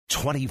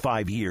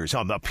25 years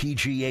on the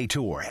PGA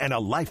Tour and a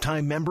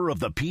lifetime member of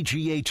the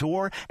PGA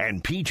Tour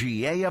and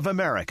PGA of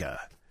America.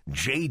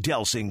 Jay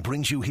Delsing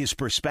brings you his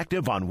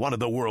perspective on one of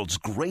the world's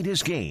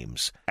greatest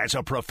games as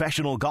a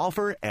professional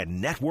golfer and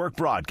network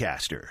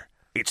broadcaster.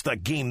 It's the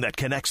game that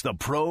connects the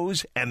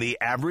pros and the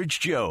average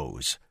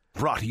Joes.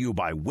 Brought to you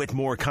by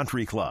Whitmore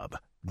Country Club.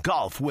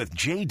 Golf with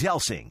Jay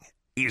Delsing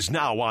is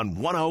now on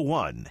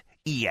 101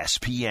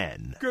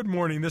 ESPN. Good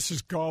morning. This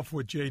is Golf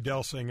with Jay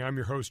Delsing. I'm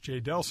your host,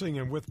 Jay Delsing,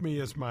 and with me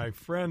is my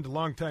friend,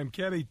 longtime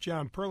caddy,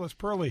 John Perlis.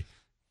 Pearly,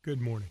 good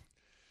morning.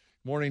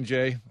 Morning,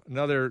 Jay.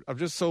 I'm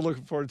just so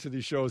looking forward to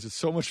these shows. It's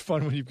so much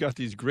fun when you've got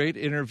these great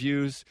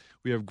interviews.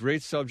 We have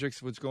great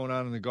subjects, what's going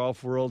on in the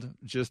golf world.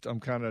 I'm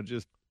kind of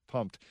just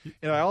pumped.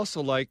 And I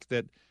also like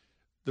that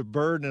the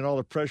burden and all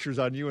the pressures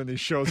on you in these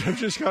shows. I've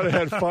just kind of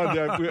had fun.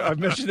 I've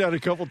mentioned that a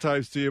couple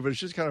times to you, but it's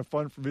just kind of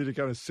fun for me to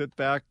kind of sit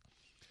back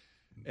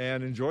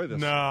and enjoy this.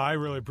 No, I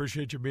really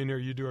appreciate you being here.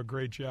 You do a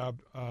great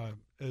job,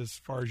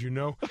 as far as you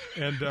know.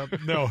 And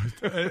no,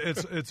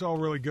 it's all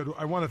really good.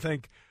 I want to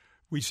thank.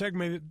 We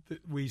segmented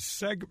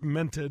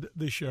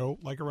the show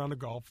like around the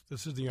golf.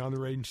 This is the On the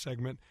Range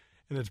segment,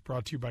 and it's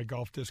brought to you by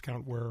Golf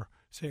Discount, where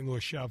St.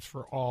 Louis shops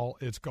for all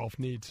its golf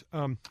needs.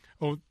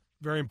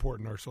 Very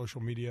important. Our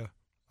social media,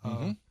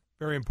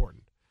 very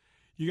important.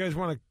 You guys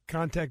want to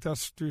contact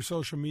us through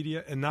social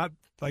media and not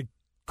like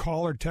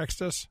call or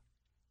text us?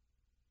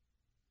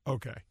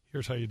 Okay,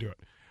 here's how you do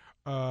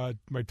it.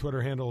 My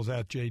Twitter handle is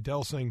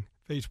 @JDelsing.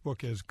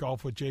 Facebook is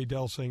Golf with Jay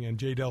Delsing and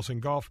Jay Delsing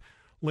Golf.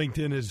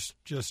 LinkedIn is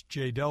just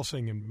Jay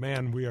Delsing, and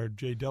man, we are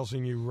Jay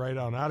Delsing you right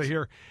on out of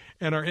here.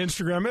 And our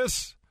Instagram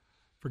is,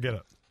 forget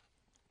it.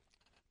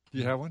 Do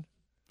you have one?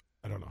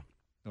 I don't know.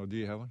 No, do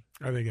you have one?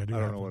 I think I do. I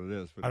don't know what it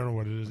is. But I don't know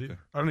what it is either.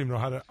 I don't even know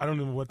how to. I don't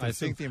even know what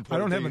this is. I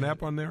don't have an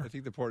app on there. I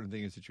think the important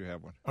thing is that you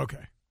have one.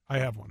 Okay, I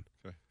have one.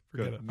 Okay.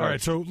 Forget it. All right,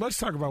 so let's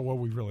talk about what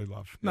we really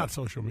love, not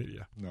social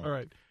media. No. All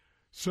right.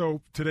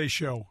 So today's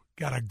show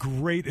got a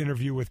great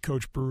interview with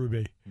Coach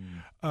Berube.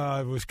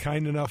 Was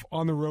kind enough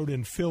on the road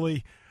in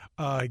Philly.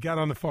 Got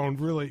on the phone.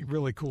 Really,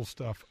 really cool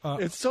stuff.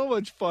 It's so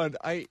much fun.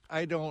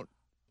 I don't,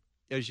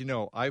 as you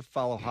know, I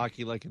follow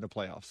hockey like in the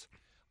playoffs.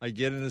 I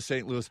get into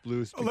St. Louis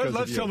Blues.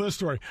 Let's tell this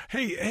story.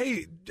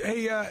 Hey,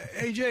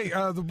 Jay,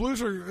 the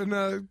Blues are in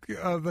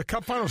the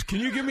Cup Finals. Can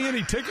you give me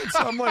any tickets?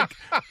 I'm like,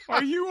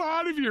 are you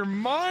out of your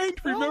mind?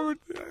 Remember,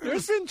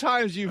 there's been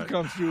times you've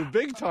come through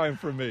big time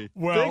for me.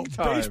 Well, big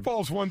time.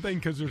 Baseball's one thing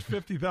because there's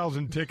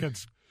 50,000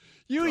 tickets.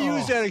 You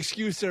use that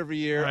excuse every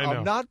year.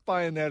 I'm not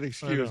buying that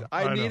excuse.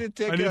 I need a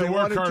ticket. I need to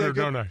work harder,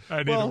 don't I?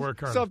 I need to work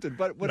harder. Something.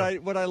 But what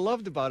I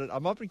loved about it,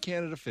 I'm up in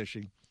Canada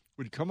fishing.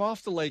 We'd come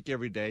off the lake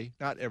every day,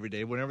 not every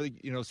day, whenever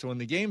so when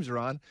the games are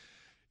on,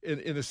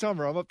 in the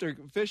summer, I'm up there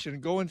fishing,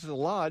 go into the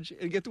lodge,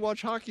 and get to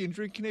watch hockey and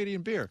drink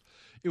Canadian beer.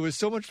 It was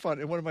so much fun.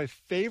 And one of my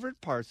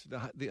favorite parts,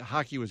 the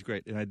hockey was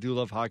great. And I do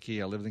love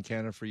hockey. I lived in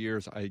Canada for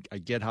years. I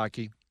get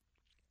hockey.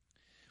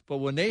 But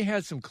when they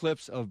had some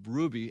clips of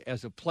Berube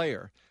as a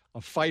player,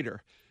 a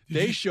fighter,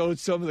 they showed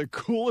some of the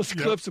coolest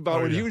clips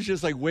about when he was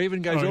just like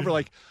waving guys over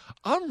like,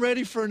 I'm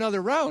ready for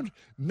another round.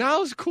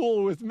 Now's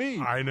cool with me.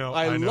 I know.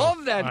 I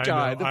love that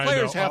guy. The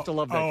players have to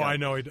love that guy. I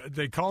know.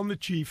 They call him the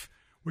Chief,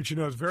 which,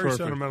 is very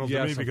sentimental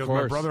to me because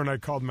my brother and I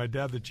called my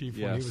dad the Chief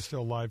when he was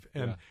still alive.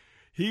 And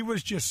he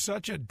was just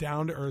such a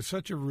down-to-earth,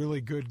 such a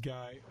really good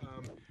guy.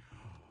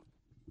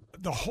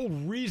 The whole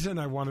reason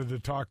I wanted to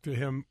talk to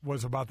him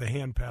was about the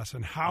hand pass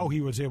and how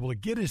he was able to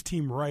get his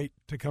team right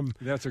to come.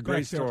 That's a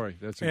great story.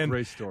 That's a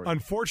great story.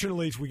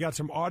 Unfortunately, we got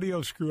some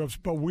audio screw-ups,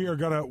 but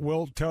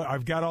we'll tell.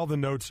 I've got all the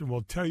notes, and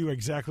we'll tell you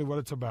exactly what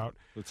it's about.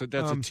 That's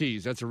a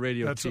tease. That's a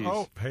radio tease.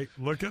 Oh, hey,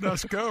 look at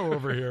us go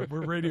over here.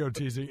 We're radio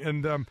teasing.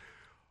 And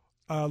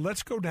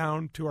let's go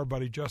down to our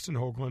buddy Justin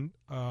Hoagland,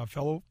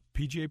 fellow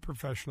PGA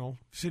professional,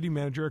 city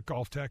manager at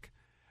Golf Tech,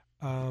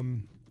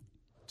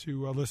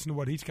 to listen to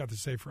what he's got to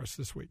say for us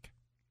this week.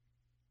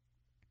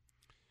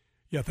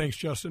 Yeah, thanks,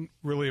 Justin.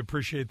 Really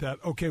appreciate that.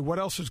 Okay, what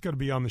else is going to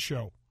be on the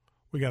show?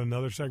 We got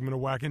another segment of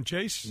Whack and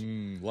Chase.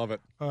 Love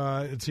it.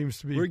 It seems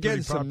to be We're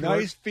getting some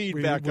nice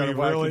feedback on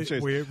Whack and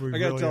Chase. I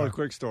got to tell a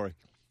quick story.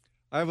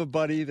 I have a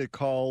buddy that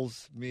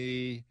calls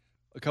me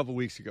a couple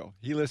weeks ago.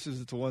 He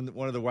listens to one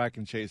of the Whack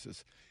and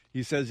Chases.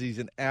 He says he's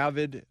an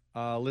avid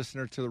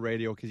listener to the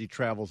radio because he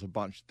travels a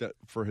bunch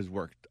for his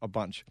work, a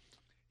bunch.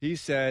 He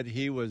said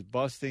he was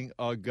busting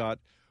a gut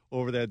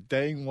over that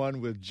dang one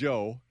with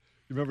Joe.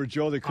 You remember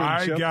Joe that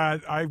couldn't chip?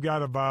 I've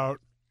got about,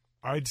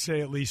 I'd say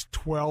at least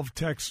 12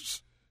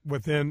 texts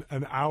within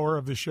an hour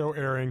of the show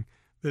airing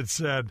that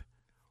said,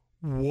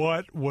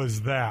 what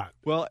was that?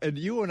 Well, and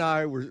you and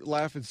I were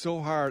laughing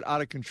so hard,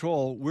 out of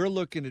control. We're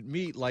looking at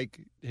me like,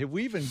 have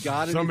we even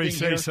got anything Somebody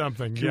say here?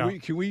 something,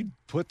 Can we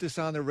put this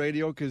on the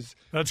radio? Cause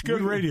that's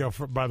good radio,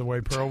 by the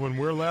way, Pearl. When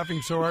we're laughing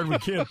so hard we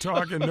can't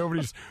talk and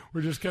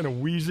we're just kind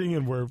of wheezing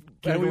and we're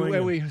giggling.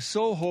 And we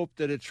so hoped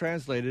that it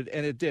translated,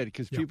 and it did,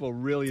 because people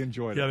really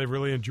enjoyed it. Yeah, they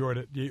really enjoyed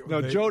it.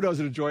 Joe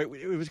doesn't enjoy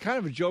it. It was kind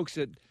of a joke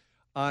that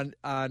on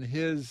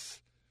his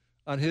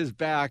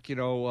back,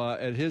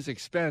 at his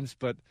expense,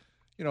 but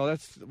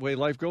that's the way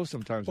life goes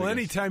sometimes. Well,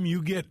 anytime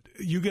you get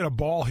a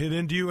ball hit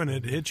into you and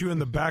it hits you in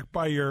the back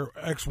by your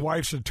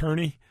ex-wife's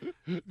attorney,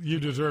 you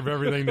deserve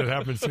everything that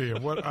happens to you.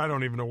 I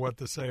don't even know what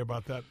to say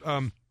about that.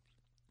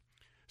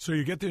 So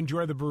you get to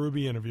enjoy the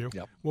Berube interview.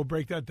 Yep. We'll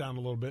break that down a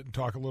little bit and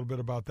talk a little bit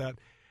about that.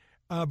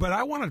 But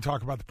I want to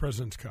talk about the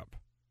President's Cup.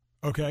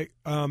 Okay?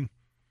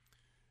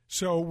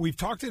 So we've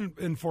talked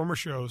in former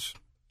shows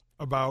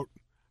about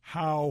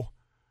how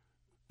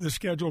the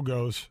schedule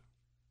goes.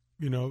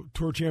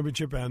 Tour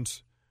championship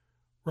ends,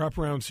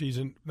 wraparound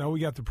season. Now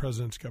we got the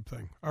President's Cup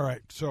thing. All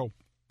right, so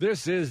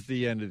this is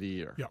the end of the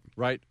year,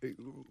 right?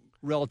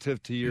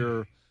 Relative to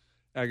your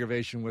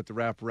aggravation with the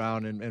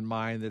wraparound and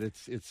mine, that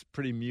it's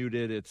pretty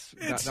muted. It's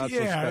not so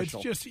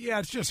special.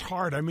 It's just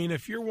hard. I mean,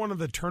 if you're one of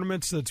the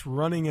tournaments that's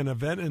running an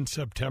event in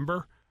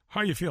September, how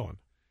are you feeling?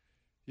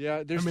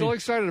 Yeah, they're still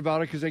excited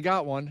about it because they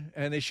got one,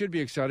 and they should be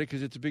excited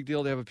because it's a big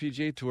deal to have a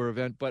PGA Tour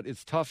event. But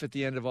it's tough at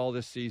the end of all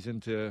this season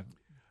to.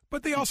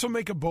 But they also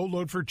make a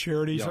boatload for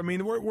charities. Yep. I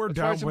mean, we're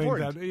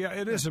downplaying that. Yeah,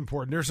 it is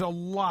important. There's a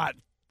lot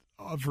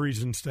of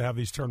reasons to have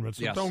these tournaments.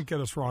 So don't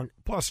get us wrong.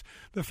 Plus,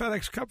 the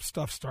FedEx Cup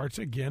stuff starts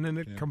again, and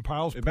it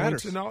compiles points.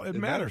 Matters. And it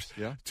matters.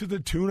 Yeah. To the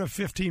tune of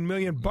 $15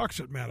 million,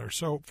 it matters.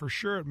 So for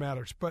sure, it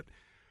matters. But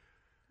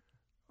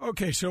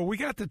okay, so we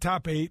got the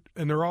top 8,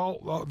 and they're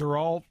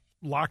all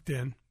locked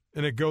in,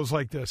 and it goes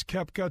like this: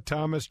 Koepka,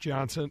 Thomas,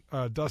 Johnson,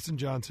 Dustin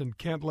Johnson,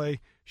 Cantlay,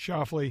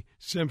 Schauffele,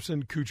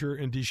 Simpson,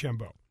 Kuchar, and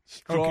DeChambeau.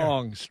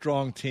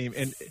 Strong team.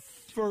 And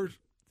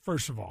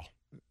first of all,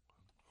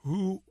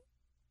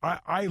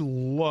 I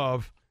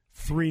love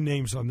 3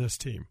 names on this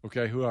team.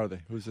 Okay, who are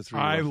they? Who's the 3?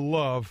 I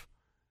love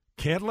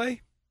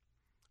Cantlay,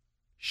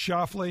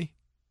 Schauffele,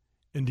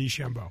 and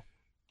DeChambeau.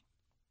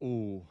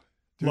 Ooh,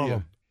 love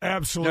them.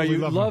 Absolutely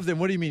now, you love them.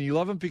 What do you mean? You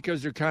love them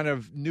because they're kind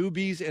of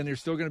newbies and they're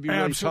still going to be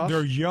really tough?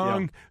 They're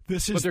young. Yeah.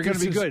 But they're going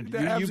to be good.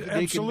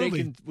 They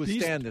can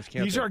withstand this,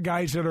 can't These they? are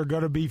guys that are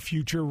going to be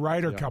future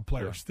Ryder Cup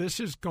players. Yeah. This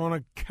is going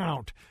to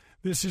count.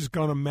 This is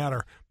going to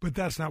matter. But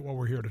that's not what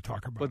we're here to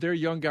talk about. But they're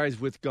young guys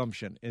with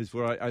gumption is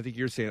what I think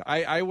you're saying.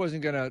 I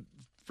wasn't going to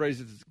phrase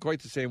it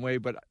quite the same way,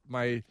 but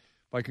my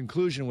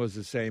conclusion was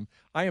the same.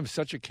 I am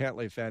such a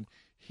Cantlay fan.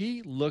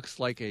 He looks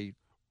like a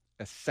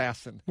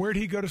assassin. Where did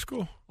he go to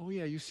school? Oh,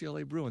 yeah,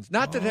 UCLA Bruins.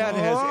 Not that has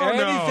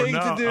anything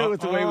to do with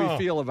the way we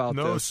feel about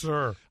this. No,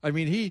 sir. I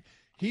mean,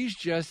 he's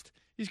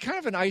kind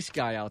of an ice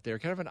guy out there,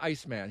 kind of an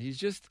ice man. He's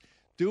just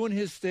doing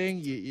his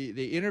thing.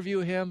 They interview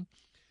him.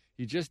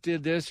 He just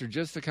did this or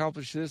just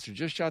accomplished this or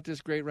just shot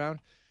this great round.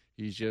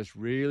 He's just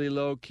really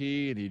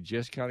low-key, and he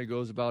just kind of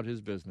goes about his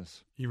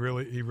business. He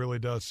really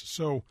does.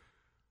 So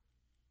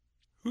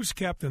who's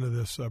captain of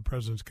this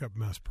President's Cup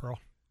mess, Pearl?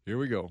 Here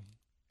we go.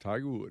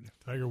 Tiger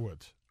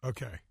Woods.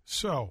 Okay,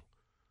 so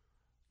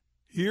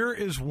here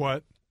is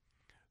what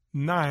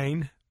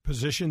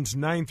positions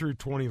 9 through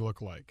 20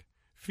 look like.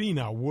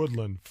 Finau,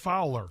 Woodland,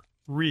 Fowler,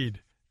 Reed,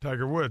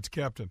 Tiger Woods,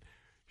 captain.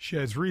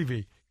 Shez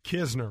Reavie,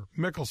 Kisner,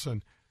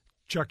 Mickelson,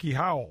 Chucky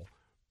Howell,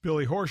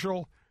 Billy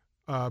Horschel,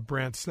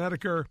 Brandt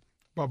Snedeker,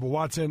 Bubba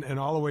Watson, and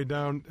all the way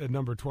down at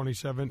number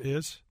 27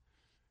 is?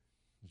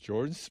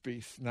 Jordan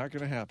Spieth. Not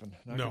going to happen.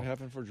 Not going to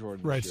happen for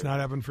Jordan. Right, it's not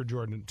happening for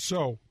Jordan.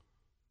 So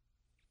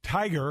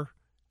Tiger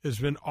has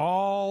been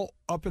all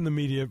up in the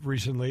media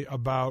recently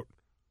about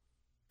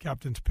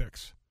captain's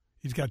picks.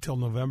 He's got till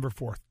November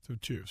 4th to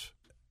choose.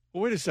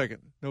 Well, wait a second.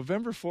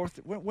 November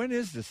 4th? When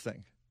is this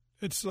thing?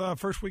 It's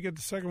first week of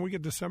the second week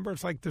of December.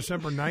 It's like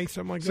December 9th,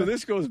 something like that. So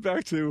this goes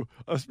back to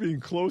us being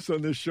close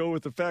on this show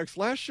with the facts.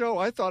 Last show,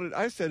 I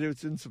said it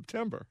was in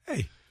September.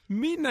 Hey,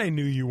 me and I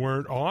knew you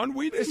weren't on.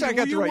 We didn't. I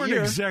got the right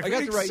year. Exactly. I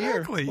got the right year.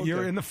 Exactly. Okay.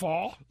 You're in the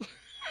fall.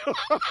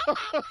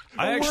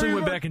 I actually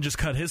went back and just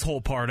cut his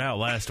whole part out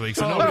last week,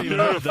 so nobody even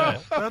heard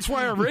that. That's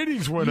why our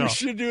ratings went up. You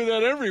should do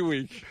that every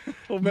week.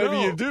 Well, maybe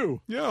you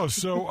do. Yeah.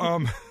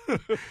 So,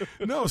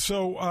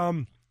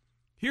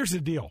 here's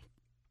the deal.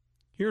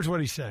 Here's what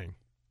he's saying.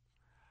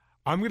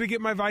 I'm going to get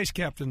my vice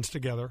captains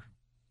together,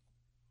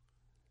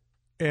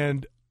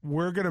 and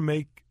we're going to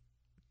make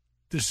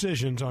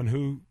decisions on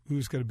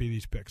who's going to be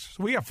these picks.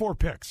 So we have 4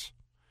 picks.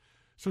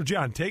 So,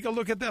 John, take a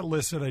look at that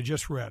list that I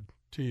just read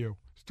to you.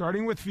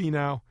 Starting with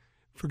Finau,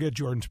 forget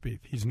Jordan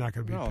Spieth. He's not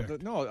going to be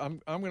picked. I'm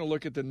going to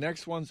look at the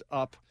next ones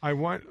up. I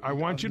want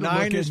you to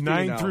look at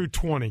 9 through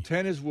 20.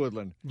 10 is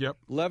Woodland. Yep.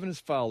 11 is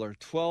Fowler.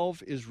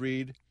 12 is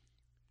Reed.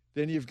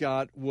 Then you've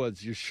got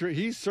Woods. You're sure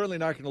he's certainly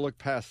not going to look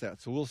past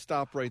that, so we'll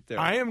stop right there.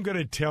 I am going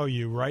to tell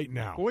you right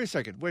now. Well, wait a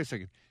second.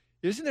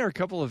 Isn't there a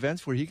couple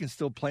events where he can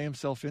still play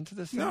himself into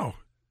this thing? No.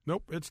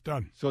 Nope, it's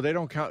done. So they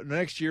don't count.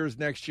 Next year is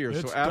next year.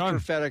 It's so after done.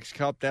 FedEx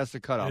Cup, that's the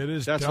cutoff. It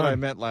is That's done. what I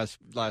meant last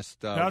That's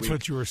week.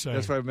 what you were saying.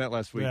 That's what I meant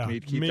last week. Yeah.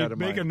 Keep that in mind.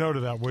 Make a note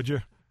of that, would you?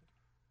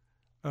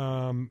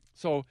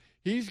 So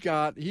he's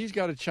got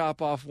to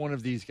chop off one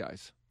of these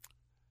guys.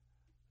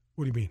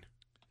 What do you mean?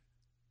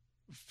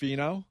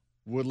 Finau,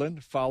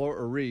 Woodland, Fowler,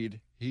 or Reed.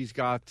 He's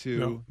got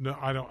to. No,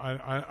 I don't.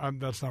 I'm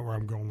that's not where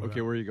I'm going with Okay,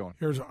 that. where are you going?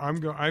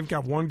 I've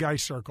got one guy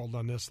circled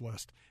on this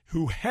list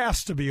who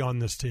has to be on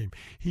this team.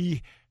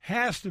 He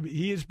has to be.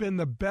 He has been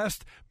the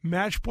best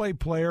match play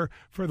player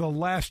for the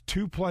last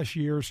 2+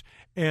 years,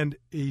 and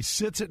he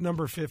sits at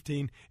number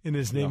 15, and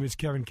his name is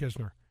Kevin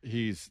Kisner.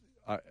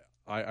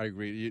 I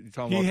agree.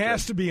 He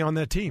has to be on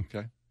that team.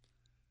 Okay.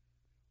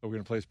 Are we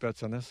going to place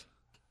bets on this?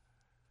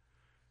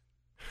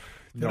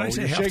 Did I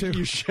say have to?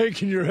 You're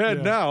shaking your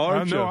head now,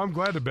 aren't you? No, I'm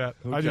glad to bet.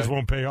 Okay. I just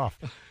won't pay off.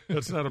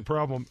 That's not a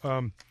problem.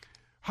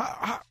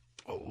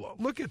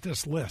 Look at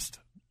this list.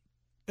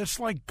 It's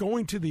like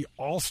going to the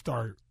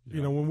All-Star.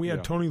 You know, when we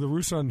had Tony La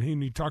Russa on,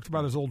 and he talked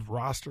about his old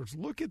rosters.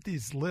 Look at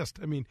these lists.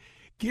 I mean,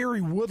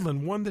 Gary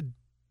Woodland won the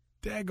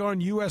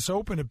daggone U.S.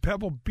 Open at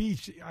Pebble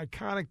Beach, the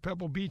iconic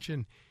Pebble Beach,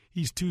 and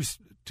he's two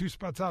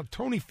spots out.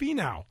 Tony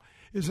Finau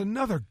is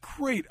another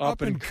great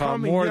up and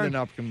coming, more than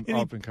up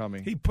and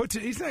coming. He puts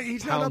it. He's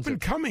not up and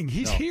coming.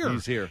 He's here.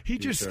 He's here. He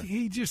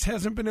just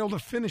hasn't been able to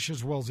finish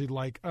as well as he'd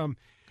like. And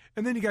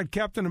then you got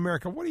Captain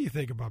America. What do you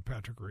think about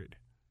Patrick Reed?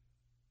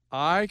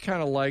 I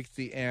kind of like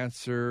the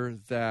answer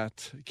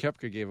that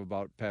Koepka gave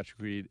about Patrick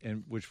Reed,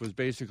 and which was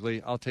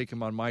basically, I'll take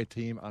him on my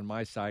team, on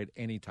my side,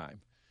 anytime.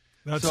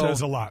 That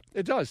says a lot.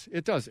 It does.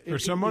 It does. For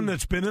someone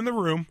that's been in the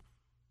room,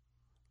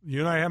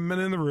 you and I haven't been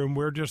in the room.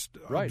 We're just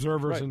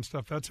observers and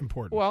stuff. That's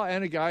important. Well,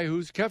 and a guy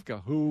who's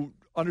Koepka, who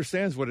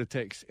understands what it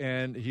takes,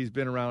 and he's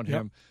been around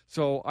him.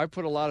 So I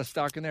put a lot of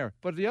stock in there.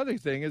 But the other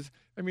thing is,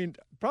 I mean,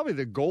 probably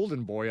the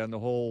golden boy on the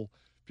whole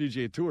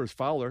PGA Tour is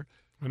Fowler.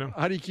 I know.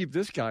 How do you keep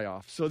this guy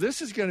off? So this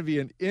is going to be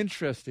an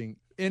interesting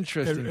It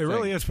thing.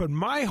 really is. But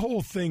my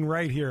whole thing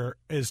right here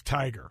is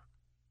Tiger.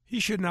 He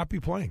should not be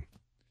playing.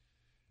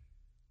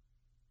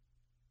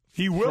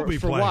 He will be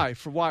playing.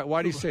 For why?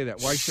 Why do you say that?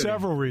 Why should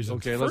Several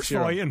reasons. Okay, First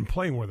of all, he isn't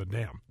playing worth a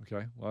damn.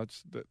 Okay, well,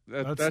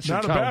 that's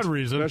not a bad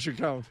reason. That should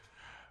count.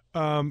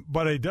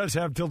 But he does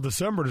have till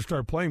December to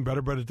start playing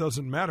better, but it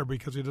doesn't matter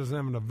because he doesn't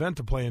have an event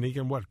to play, and he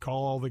can,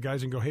 call all the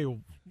guys and go, hey,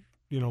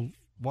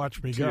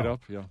 watch me Tee go. it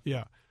up,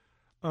 Yeah.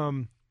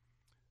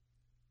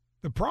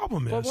 The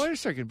problem is... Well, wait a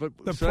second.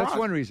 That's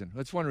one reason.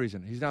 That's one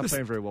reason. He's not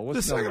playing very well. What's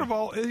the second of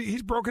all,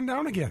 he's broken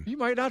down again. He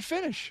might not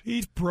finish.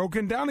 He's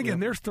broken down again.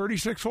 There's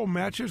 36-hole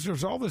matches.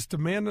 There's all this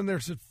demand, and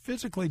there's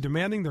physically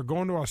demanding. They're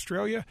going to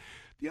Australia.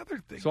 The other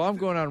thing... So I'm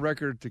going on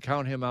record to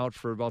count him out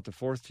for about the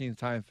 14th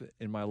time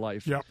in my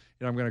life. Yep.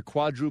 And I'm going to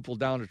quadruple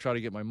down to try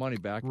to get my money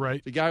back.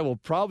 Right. The guy will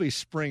probably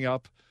spring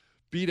up,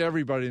 beat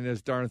everybody in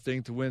this darn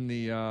thing to win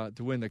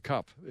the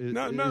cup.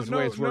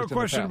 No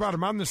question about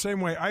him. I'm the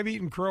same way. I've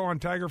eaten crow on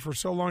Tiger for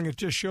so long. It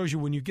just shows you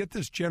when you get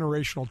this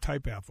generational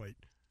type athlete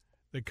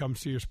that comes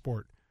to your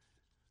sport,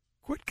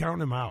 quit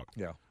counting him out.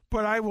 Yeah.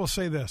 But I will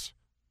say this,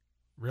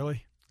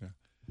 really. Yeah.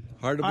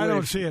 Hard to believe. I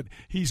don't see it.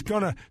 He's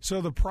gonna. So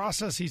the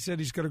process he said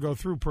he's going to go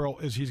through, Pearl,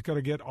 is he's going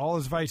to get all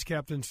his vice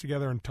captains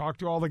together and talk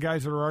to all the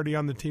guys that are already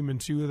on the team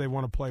and see who they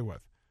want to play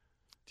with.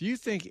 Do you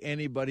think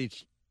anybody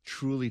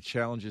truly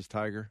challenges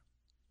Tiger?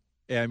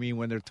 I mean,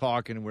 when they're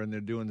talking, when they're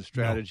doing the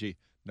strategy.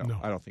 No,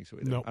 I don't think so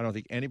either. No. I don't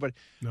think anybody.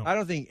 No. I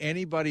don't think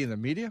anybody in the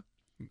media.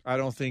 I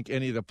don't think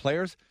any of the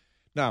players.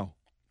 Now,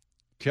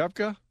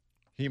 Koepka,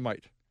 he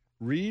might.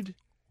 Reed,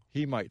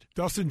 he might.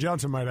 Dustin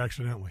Johnson might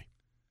accidentally.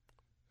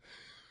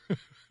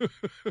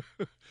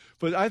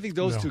 But I think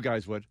those two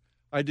guys would.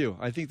 I do.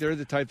 I think they're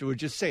the type that would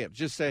just say it.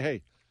 Just say,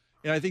 hey.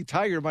 And I think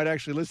Tiger might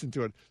actually listen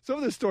to it. Some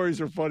of the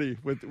stories are funny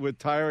with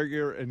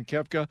Tiger and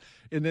Koepka.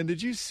 And then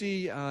did you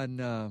see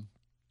on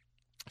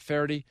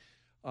Faraday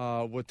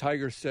what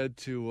Tiger said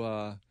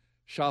to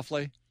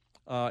Schauffele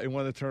in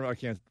one of the tournaments?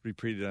 I can't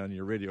repeat it on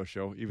your radio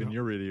show, even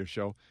your radio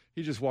show.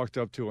 He just walked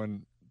up to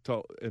him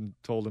and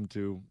told him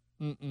to,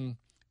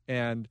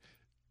 and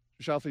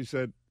Schauffele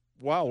said,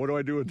 "Wow, what do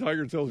I do when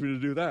Tiger tells me to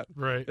do that?"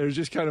 Right. It was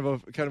just kind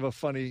of a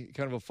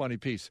funny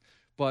piece.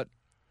 But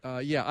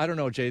I don't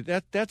know, Jay.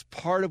 That's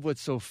part of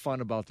what's so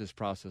fun about this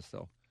process,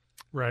 though.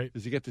 Right.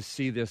 Is you get to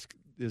see this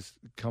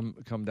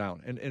come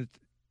down, and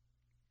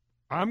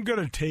I'm going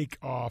to take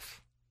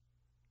off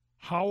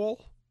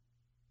Howell.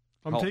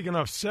 I'm taking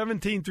off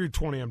 17 through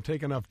 20. I'm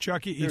taking off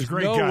Chucky. He's a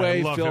great guy. No way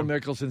I love Phil him.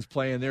 Mickelson's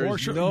playing. There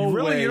is no way.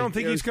 Really? You don't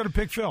think he's going to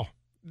pick Phil?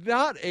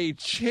 Not a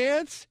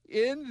chance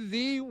in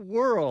the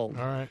world.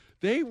 All right.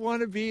 They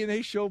want to be, and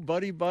they show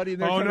buddy. And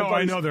they're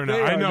I know they're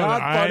not.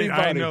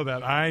 I know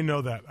that. I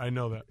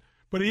know that.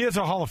 But he is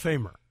a Hall of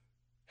Famer.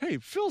 Hey,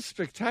 Phil's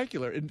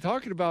spectacular. And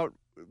talking about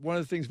one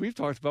of the things we've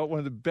talked about, one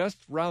of the best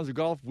rounds of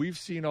golf we've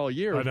seen all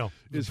year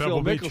is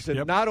Phil Mickelson.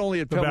 Yep. Not only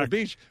at Pebble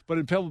Beach, but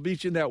in Pebble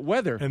Beach in that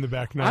weather. In the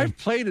back nine. I've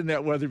played in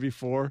that weather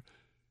before.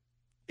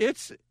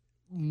 It's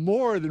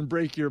more than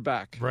break your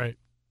back. Right.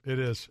 It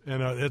is.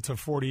 And it's a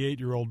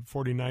 48-year-old,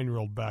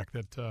 49-year-old back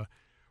that,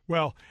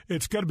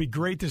 it's going to be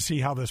great to see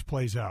how this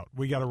plays out.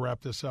 We got to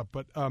wrap this up.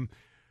 But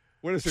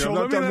wait a second. I'm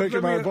not done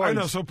making my points. I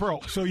know. So,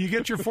 Pearl, you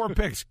get your 4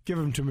 picks. Give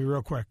them to me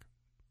real quick.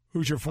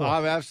 Who's your 4?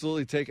 I'm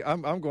absolutely taking.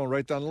 I'm going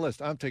right down the list.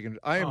 I am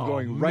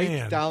going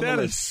right down the list.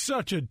 That is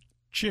such a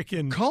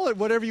chicken. Call it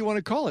whatever you want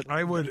to call it.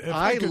 I would. If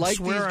I could like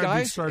swear, these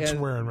guys. I'd start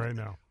swearing right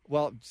now.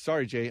 Well,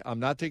 sorry, Jay.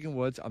 I'm not taking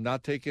Woods. I'm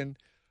not taking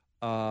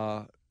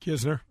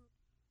Kisner.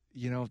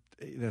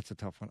 That's a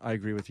tough one. I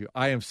agree with you.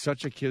 I am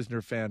such a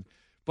Kisner fan,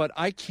 but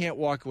I can't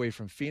walk away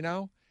from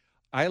Finau.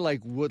 I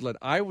like Woodland.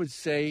 I would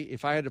say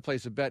if I had to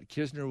place a bet,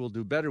 Kisner will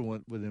do better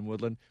within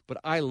Woodland, but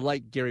I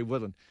like Gary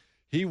Woodland.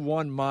 He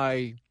won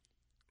my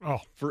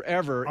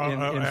forever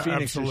in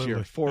Phoenix this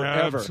year.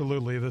 Forever.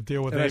 Absolutely. The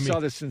deal with and Amy. I saw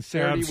the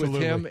sincerity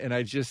with him, and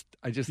I just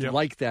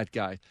like that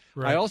guy.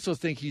 Right. I also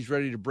think he's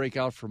ready to break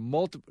out for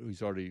multiple –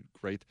 he's already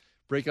great.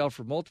 Break out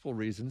for multiple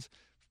reasons.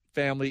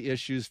 Family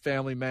issues,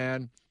 family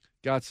man,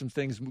 got some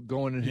things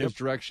going in his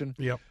direction.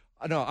 Yep.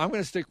 No, I'm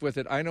going to stick with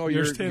it. I know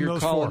you're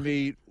calling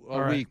me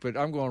a week, but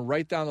I'm going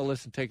right down the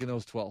list and taking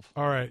those 12.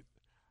 All right.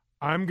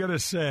 I'm going to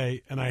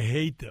say, and I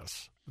hate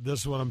this.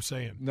 This is what I'm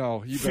saying.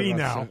 No, you better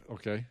not say.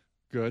 Okay,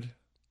 good.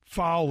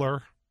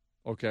 Fowler.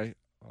 Okay.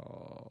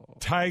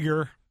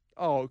 Tiger.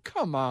 Oh,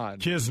 come on.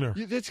 Kisner.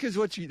 That's because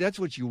that's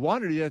what you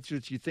want, or that's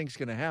what you think's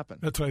going to happen.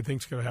 That's what I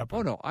think's going to happen.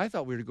 Oh, no. I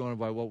thought we were going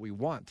by what we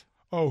want.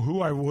 Oh,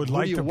 who I would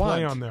like to want?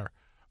 play on there.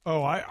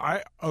 Oh,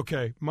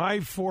 okay.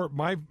 My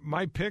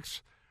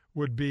picks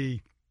would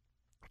be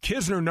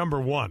Kisner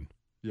number 1.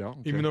 Yeah. Okay.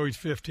 Even though he's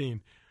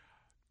 15.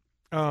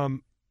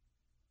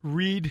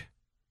 Reed.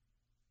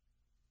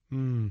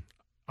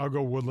 I'll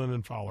go Woodland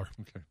and Fowler.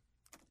 Okay.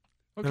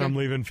 And I'm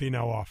leaving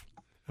Finau off.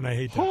 And I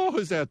hate that. Oh,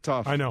 is that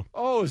tough? I know.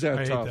 Oh, is that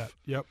I tough? hate that.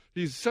 Yep.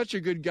 He's such a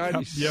good guy.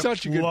 Yep. He's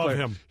such a good Love player.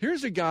 him.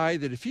 Here's a guy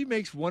that if he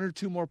makes 1 or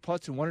 2 more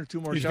putts and 1 or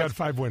 2 more He's shots, got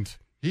 5 wins.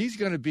 He's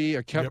going to be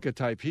a Koepka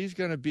type. He's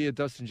going to be a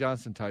Dustin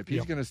Johnson type.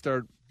 He's going to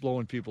start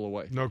blowing people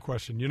away. No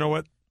question. You know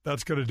what?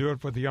 That's going to do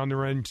it for the On the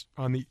Range.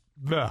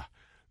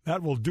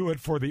 That will do it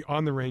for the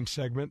On the Range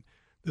segment.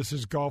 This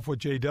is Golf with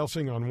Jay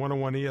Delsing on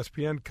 101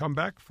 ESPN. Come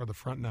back for the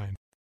front 9.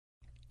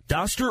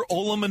 Doster,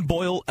 Olam and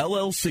Boyle,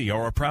 LLC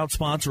are a proud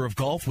sponsor of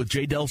Golf with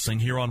Jay Delsing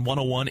here on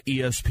 101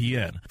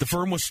 ESPN. The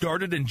firm was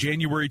started in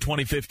January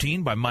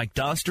 2015 by Mike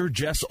Doster,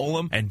 Jess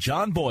Olam, and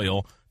John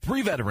Boyle,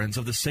 3 veterans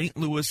of the St.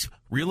 Louis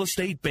real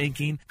estate,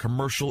 banking,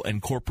 commercial,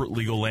 and corporate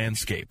legal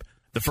landscape.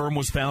 The firm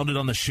was founded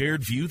on the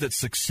shared view that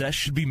success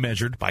should be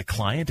measured by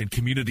client and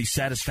community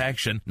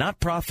satisfaction, not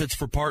profits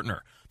for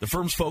partner. The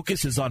firm's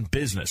focus is on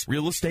business,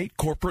 real estate,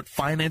 corporate,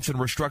 finance and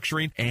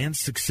restructuring, and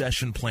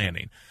succession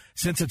planning.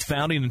 Since its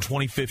founding in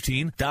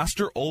 2015,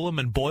 Doster, Olam,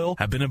 and Boyle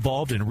have been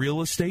involved in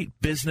real estate,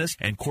 business,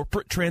 and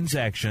corporate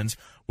transactions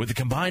with a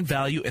combined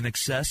value in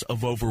excess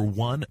of over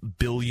 $1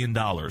 billion.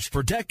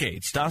 For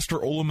decades,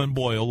 Doster, Olam, and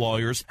Boyle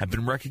lawyers have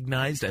been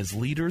recognized as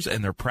leaders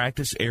in their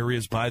practice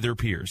areas by their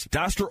peers.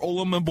 Doster,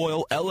 Olam, and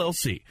Boyle,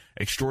 LLC.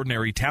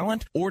 Extraordinary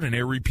talent,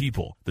 ordinary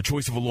people. The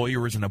choice of a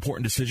lawyer is an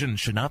important decision and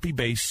should not be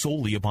based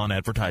solely upon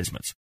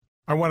advertisements.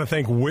 I want to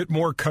thank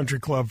Whitmore Country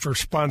Club for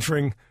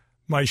sponsoring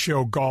my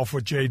show, Golf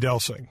with Jay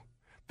Delsing.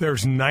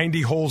 There's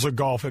 90 holes of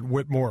golf at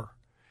Whitmore.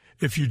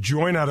 If you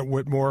join out at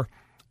Whitmore,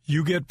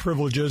 you get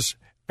privileges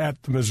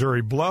at the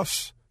Missouri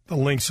Bluffs, the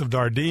Links of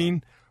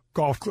Dardenne,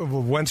 Golf Club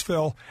of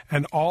Wentzville,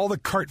 and all the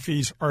cart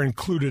fees are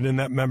included in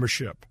that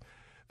membership.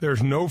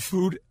 There's no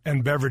food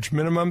and beverage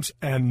minimums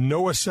and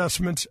no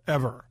assessments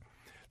ever.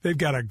 They've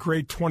got a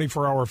great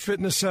 24-hour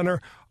fitness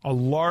center, a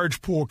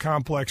large pool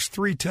complex,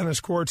 3 tennis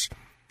courts,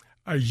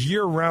 a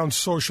year-round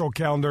social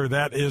calendar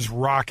that is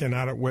rocking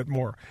out at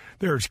Whitmore.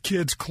 There's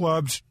kids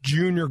clubs,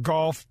 junior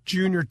golf,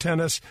 junior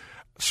tennis,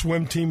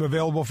 swim team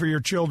available for your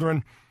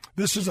children.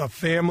 This is a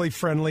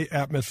family-friendly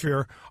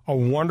atmosphere, a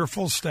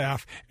wonderful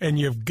staff, and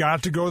you've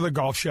got to go to the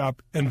golf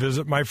shop and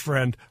visit my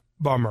friend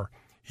Bummer.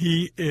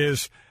 He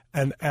is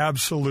an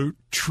absolute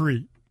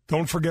treat.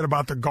 Don't forget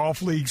about the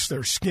golf leagues,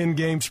 their skin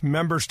games,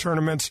 members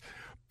tournaments.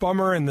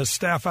 Bummer and the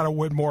staff out of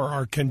Whitmore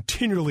are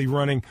continually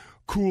running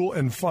cool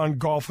and fun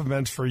golf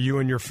events for you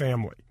and your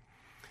family.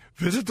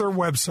 Visit their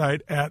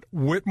website at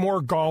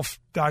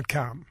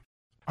whitmoregolf.com.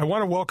 I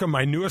want to welcome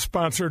my newest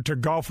sponsor to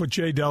Golf with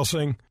Jay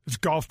Delsing. It's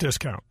Golf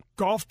Discount.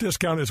 Golf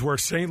Discount is where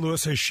St.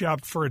 Louis has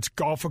shopped for its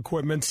golf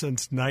equipment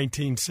since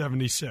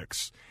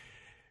 1976.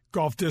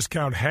 Golf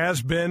Discount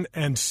has been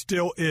and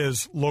still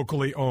is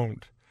locally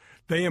owned.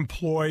 They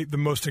employ the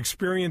most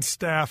experienced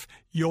staff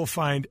you'll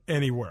find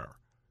anywhere.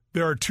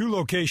 There are 2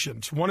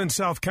 locations, one in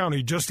South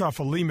County just off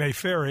of Lee May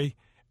Ferry,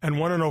 and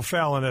one in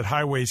O'Fallon at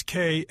Highways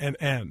K and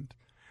N.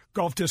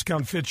 Golf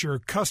Discount fits your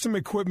custom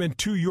equipment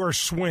to your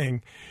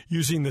swing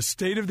using the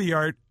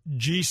state-of-the-art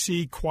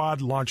GC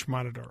Quad Launch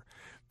Monitor.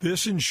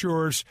 This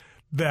ensures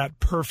that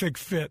perfect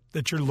fit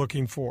that you're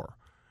looking for.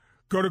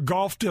 Go to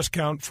Golf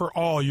Discount for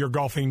all your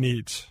golfing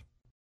needs.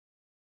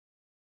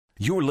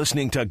 You're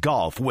listening to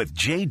Golf with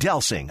Jay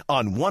Delsing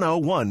on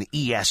 101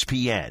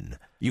 ESPN.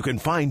 You can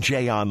find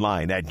Jay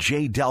online at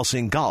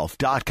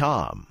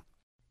jdelsinggolf.com.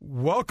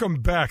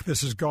 Welcome back.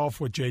 This is Golf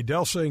with Jay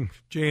Delsing.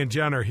 Jay and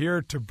Jen are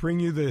here to bring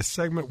you the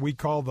segment we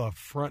call the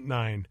Front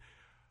 9.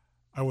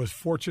 I was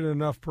fortunate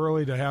enough,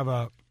 Pearlie, to have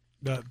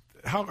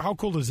how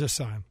cool does this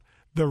sound?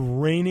 The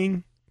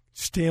reigning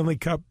Stanley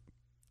Cup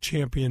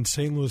champion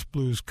St. Louis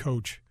Blues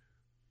coach,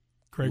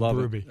 Craig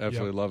Berube.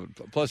 Absolutely love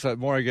it. Plus, the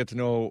more I get to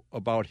know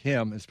about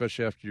him,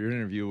 especially after your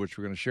interview, which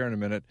we're going to share in a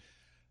minute,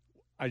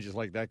 I just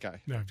like that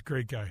guy. Yeah,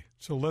 great guy.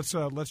 So let's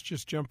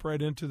just jump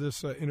right into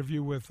this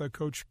interview with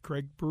Coach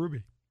Craig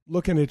Berube.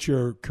 Looking at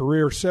your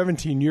career,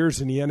 17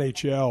 years in the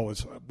NHL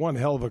is one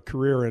hell of a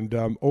career, and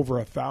over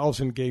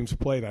 1,000 games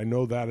played. I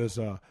know that is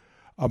a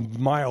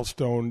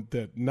milestone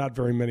that not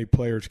very many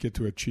players get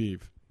to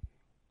achieve.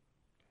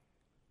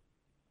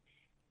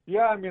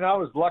 Yeah, I mean, I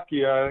was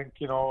lucky. I think,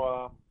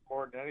 more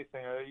than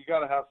anything, you got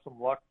to have some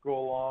luck go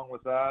along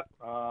with that.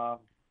 I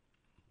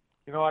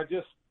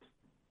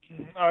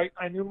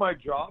knew my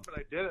job and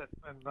I did it.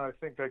 And I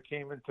think I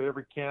came into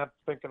every camp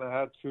thinking I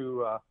had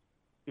to,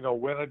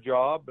 win a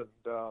job and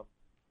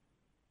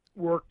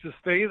work to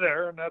stay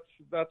there. And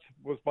that's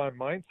was my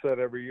mindset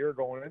every year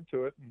going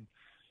into it. And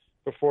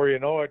before you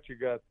know it, you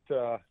got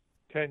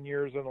 10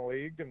 years in the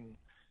league, and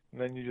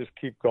then you just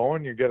keep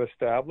going. You get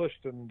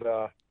established, and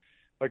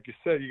like you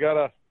said, you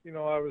gotta.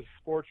 I was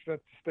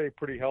fortunate to stay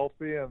pretty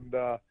healthy, and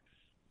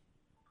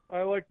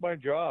I like my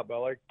job. I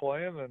like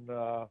playing, and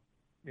I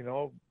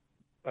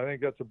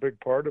think that's a big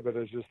part of it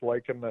is just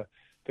liking the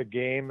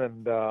game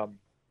and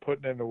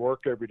putting in the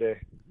work every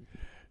day.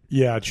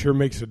 Yeah, it sure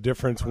makes a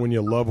difference when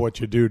you love what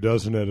you do,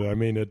 doesn't it? I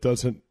mean, it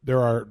doesn't. There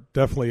are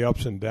definitely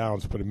ups and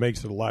downs, but it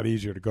makes it a lot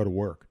easier to go to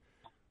work.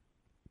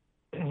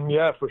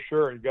 Yeah, for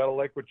sure. You got to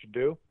like what you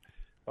do.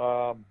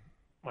 I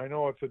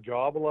know it's a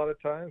job a lot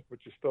of times, but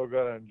you still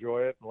got to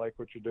enjoy it and like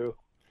what you do.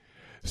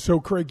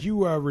 So, Craig,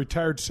 you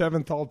retired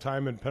 7th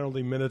all-time in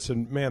penalty minutes,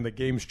 and, man, the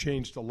game's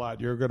changed a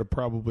lot. You're going to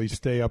probably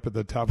stay up at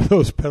the top of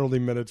those penalty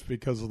minutes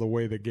because of the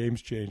way the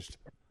game's changed.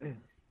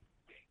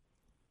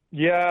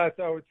 Yeah,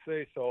 I would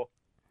say so.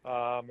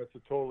 It's a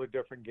totally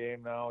different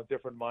game now, a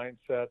different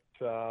mindset.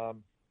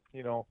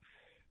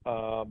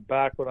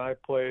 Back when I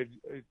played,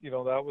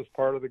 that was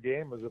part of the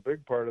game, it was a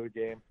big part of the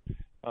game.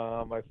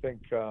 I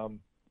think,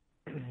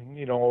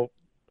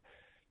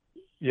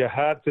 you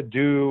had to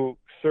do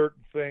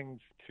certain things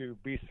to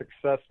be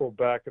successful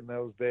back in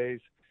those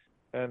days.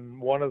 And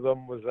one of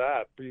them was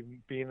that,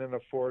 being an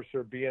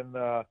enforcer,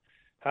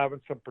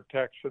 having some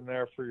protection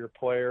there for your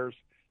players.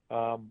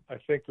 I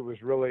think it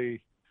was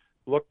really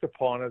looked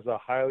upon as a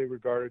highly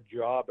regarded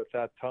job at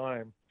that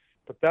time.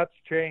 But that's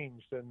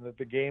changed, and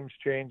the game's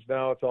changed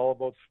now. It's all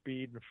about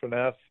speed and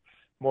finesse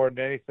more than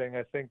anything.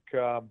 I think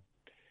I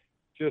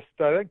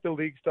think the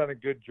league's done a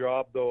good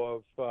job,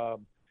 though,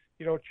 of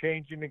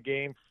changing the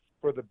game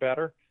for the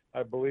better.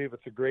 I believe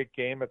it's a great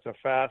game. It's a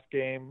fast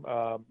game.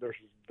 There's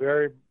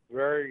there's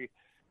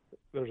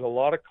a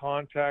lot of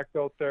contact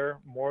out there,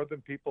 more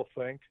than people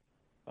think.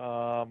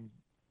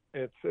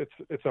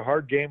 It's a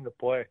hard game to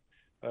play.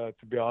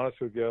 To be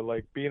honest with you,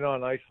 like being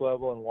on ice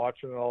level and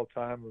watching it all the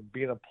time, and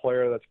being a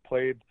player that's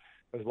played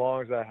as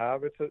long as I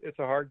have, it's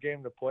a hard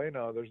game to play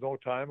now. There's no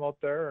time out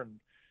there and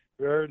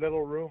very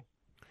little room.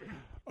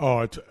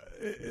 Oh,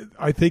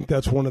 I think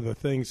that's one of the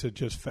things that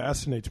just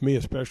fascinates me,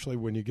 especially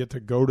when you get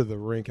to go to the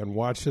rink and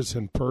watch this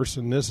in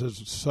person. This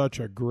is such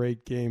a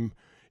great game.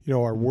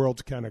 Our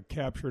world's kind of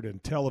captured in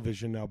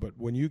television now, but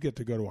when you get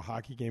to go to a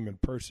hockey game in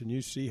person,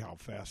 you see how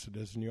fast it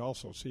is, and you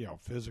also see how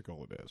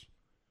physical it is.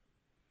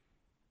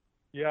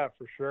 Yeah,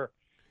 for sure.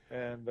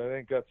 And I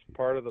think that's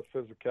part of the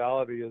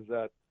physicality is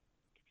that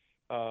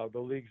the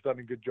league's done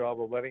a good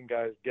job of letting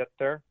guys get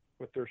there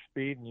with their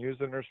speed and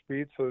using their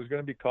speed. So there's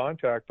going to be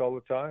contact all the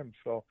time.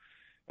 So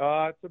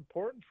it's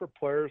important for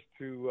players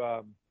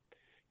to,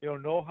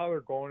 know how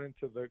they're going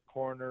into the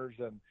corners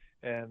and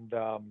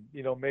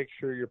make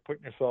sure you're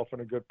putting yourself in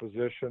a good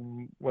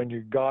position when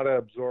you got to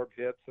absorb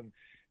hits and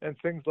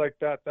things like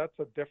that. That's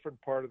a different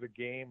part of the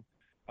game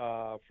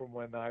from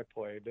when I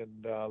played,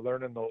 and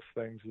learning those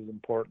things is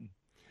important.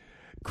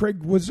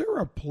 Craig, was there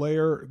a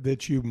player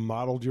that you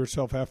modeled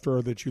yourself after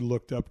or that you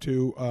looked up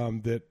to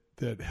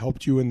that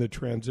helped you in the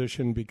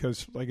transition?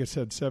 Because, like I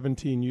said,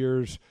 17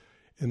 years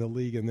in the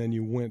league, and then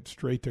you went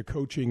straight to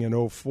coaching in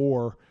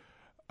 2004.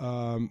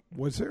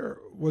 Was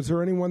there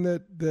anyone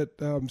that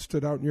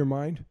stood out in your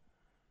mind?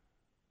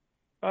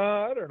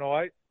 I don't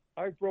know.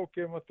 I broke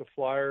in with the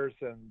Flyers,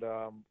 and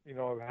I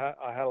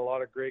had a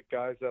lot of great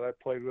guys that I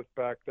played with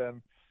back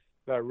then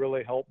that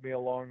really helped me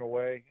along the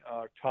way,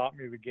 taught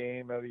me the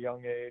game at a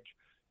young age.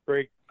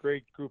 Great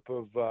group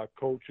of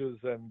coaches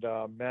and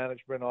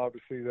management,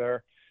 obviously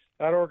there.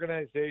 That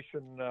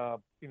organization,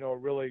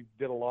 really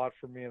did a lot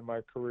for me in my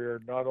career,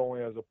 not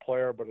only as a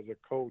player but as a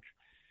coach.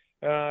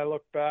 And I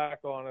look back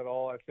on it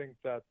all. I think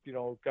that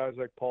guys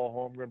like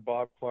Paul Holmgren,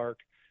 Bob Clark,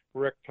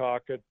 Rick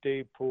Tocchet,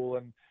 Dave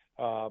Poulin,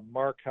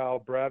 Mark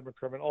Howe, Brad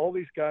McCrimmon, all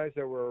these guys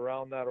that were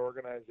around that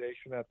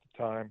organization at the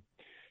time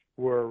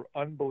were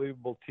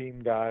unbelievable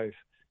team guys.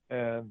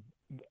 And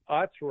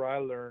that's where I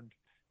learned,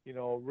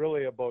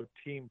 really about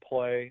team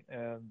play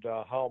and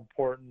how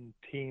important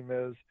team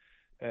is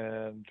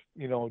and,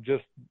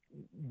 just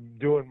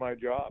doing my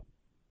job.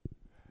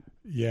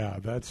 Yeah,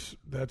 that's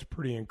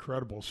pretty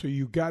incredible. So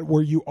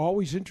were you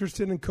always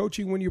interested in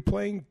coaching when you're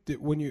playing?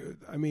 Did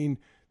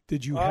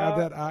you have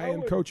that eye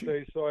in coaching?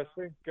 Say so. I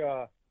think,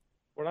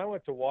 when I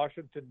went to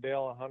Washington,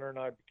 Dale and Hunter and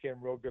I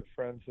became real good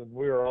friends, and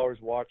we were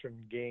always watching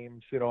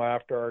games,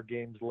 after our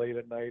games late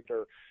at night,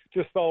 or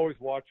just always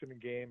watching a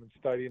game and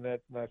studying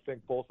it. And I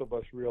think both of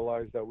us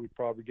realized that we'd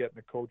probably get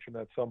into coaching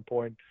at some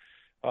point,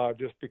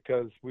 just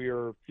because we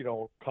were,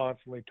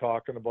 constantly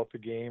talking about the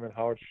game and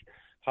how it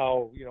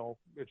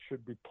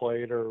should be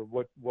played, or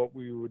what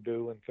we would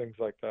do and things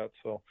like that.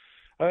 So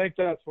I think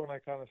that's when I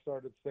kind of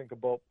started to think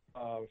about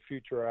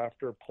future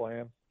after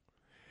plan.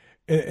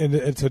 And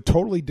it's a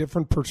totally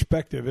different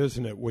perspective,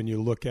 isn't it, when you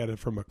look at it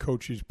from a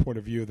coach's point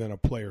of view than a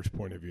player's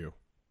point of view?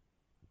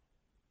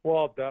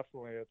 Well,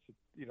 definitely. It's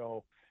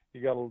you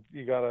got a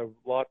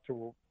lot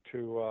a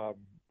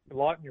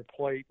lot in your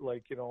plate.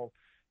 Like you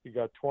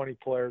got 20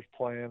 players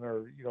playing,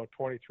 or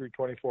 23,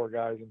 24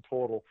 guys in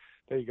total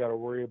that you got to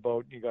worry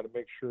about. You got to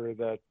make sure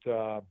that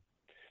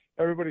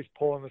everybody's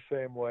pulling the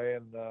same way,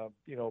 and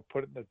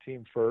putting the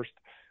team first.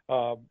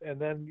 And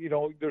then,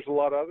 there's a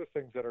lot of other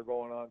things that are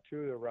going on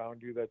too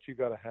around you that you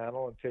got to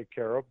handle and take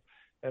care of.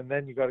 And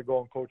then you got to go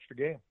and coach the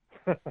game.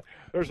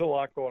 There's a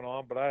lot going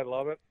on, but I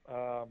love it.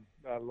 I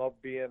love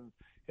being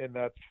in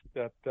that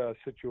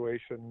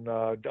situation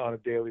on a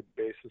daily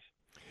basis.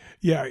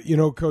 Yeah,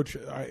 Coach,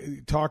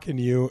 talking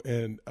to you,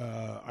 and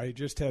I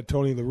just had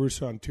Tony La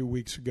Russa on 2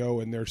 weeks ago,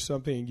 and there's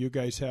something you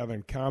guys have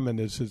in common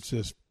is it's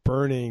this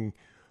burning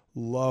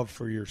love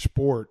for your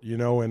sport,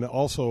 and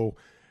also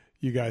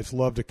you guys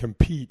love to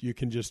compete. You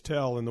can just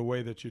tell in the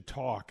way that you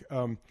talk,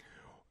 and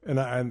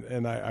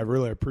I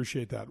really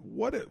appreciate that.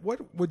 What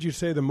would you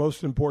say the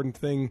most important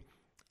thing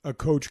a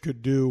coach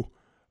could do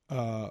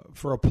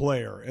for a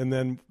player, and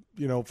then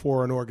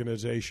for an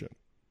organization?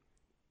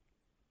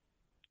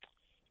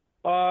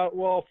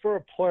 Well, for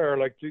a player,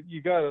 like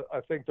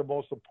I think the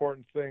most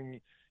important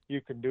thing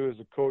you can do as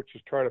a coach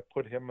is try to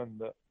put him in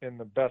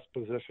the best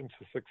position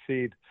to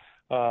succeed.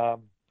 I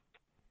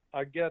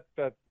get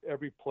that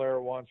every player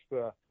wants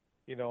to.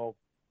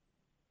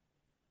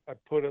 I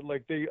put it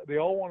like they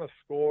all want to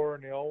score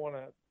and they all want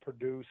to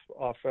produce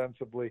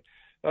offensively.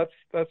 That's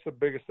the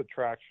biggest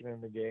attraction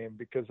in the game,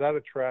 because that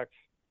attracts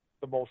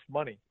the most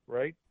money,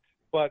 right?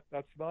 But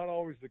that's not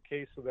always the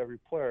case with every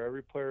player.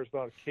 Every player is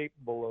not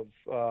capable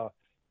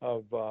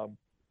of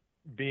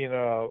being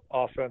an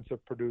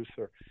offensive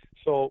producer.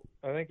 So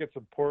I think it's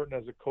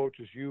important as a coach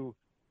as you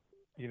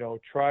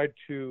try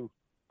to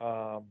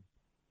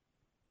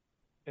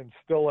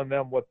instill in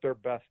them what they're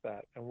best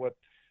at and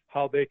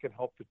how they can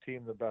help the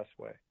team the best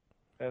way.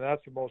 And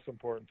that's the most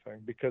important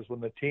thing, because when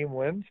the team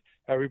wins,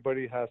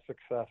 everybody has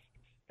success,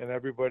 and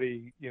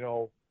everybody,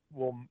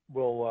 will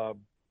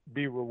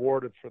be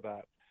rewarded for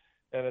that.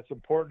 And it's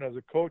important as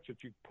a coach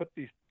that you put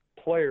these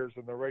players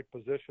in the right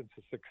position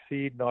to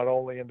succeed, not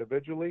only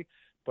individually,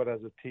 but as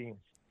a team.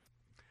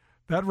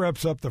 That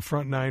wraps up the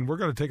front nine. We're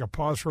going to take a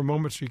pause for a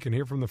moment so you can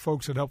hear from the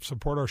folks that help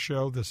support our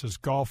show. This is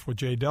Golf with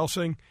Jay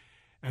Delsing,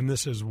 and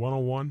this is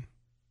 101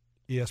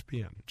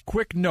 ESPN.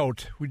 Quick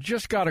note, we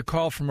just got a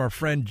call from our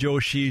friend Joe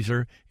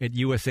Sheezer at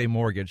USA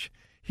Mortgage.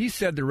 He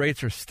said the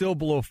rates are still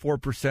below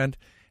 4%, and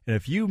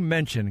if you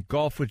mention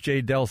Golf with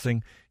Jay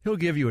Delsing, he'll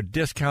give you a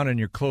discount on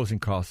your closing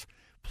costs.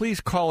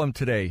 Please call him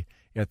today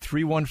at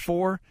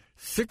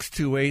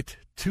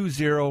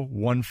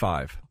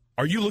 314-628-2015.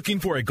 Are you looking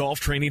for a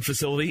golf training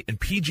facility and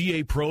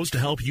PGA pros to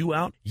help you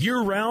out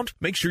year-round?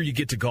 Make sure you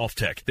get to Golf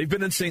Tech. They've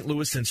been in St.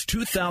 Louis since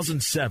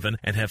 2007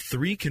 and have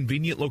 3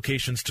 convenient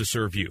locations to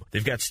serve you.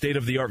 They've got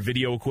state-of-the-art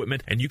video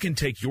equipment, and you can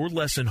take your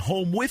lesson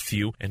home with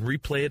you and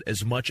replay it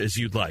as much as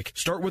you'd like.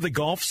 Start with a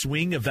golf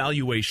swing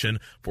evaluation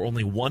for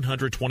only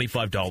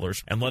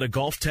 $125 and let a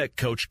Golf Tech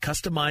coach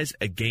customize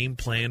a game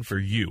plan for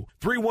you.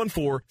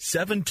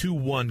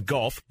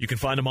 314-721-GOLF. You can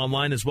find them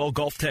online as well,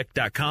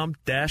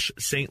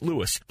 golftech.com/St.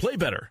 Louis. Play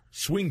better.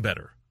 Swing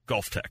better.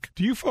 Golf Tech.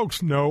 Do you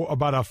folks know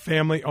about a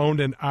family-owned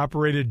and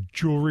operated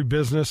jewelry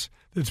business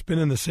that's been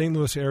in the St.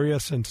 Louis area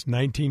since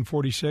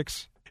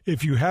 1946?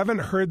 If you haven't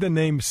heard the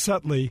name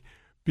Sutley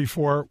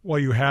before, well,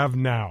 you have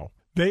now.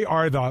 They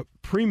are the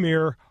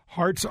premier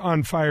Hearts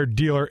on Fire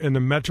dealer in the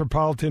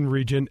metropolitan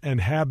region and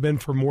have been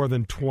for more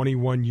than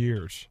 21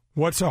 years.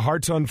 What's a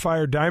Hearts on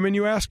Fire diamond,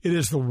 you ask? It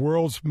is the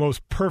world's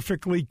most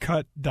perfectly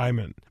cut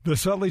diamond. The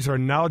Sutleys are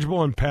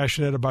knowledgeable and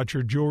passionate about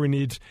your jewelry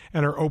needs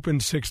and are open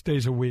 6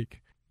 days a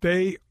week.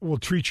 They will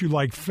treat you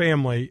like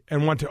family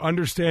and want to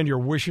understand your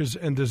wishes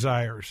and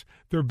desires.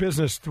 Their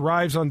business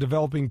thrives on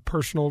developing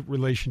personal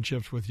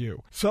relationships with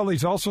you.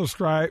 Sully's also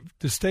strive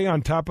to stay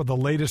on top of the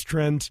latest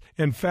trends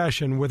in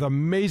fashion with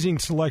amazing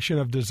selection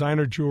of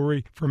designer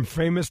jewelry from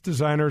famous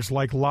designers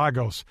like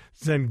Lagos,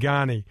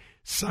 Zengani,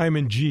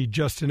 Simon G.,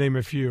 just to name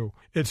a few.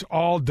 It's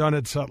all done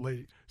at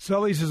Sutley.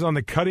 Sully's is on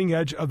the cutting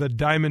edge of the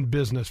diamond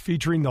business,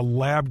 featuring the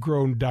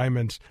lab-grown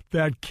diamonds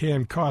that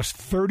can cost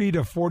 30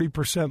 to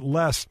 40%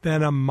 less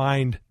than a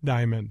mined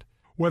diamond.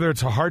 Whether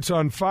it's a Hearts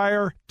on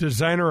Fire,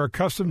 designer or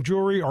custom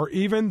jewelry, or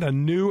even the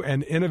new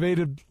and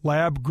innovative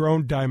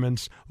lab-grown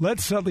diamonds, let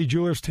Sutley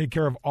Jewelers take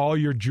care of all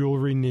your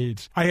jewelry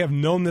needs. I have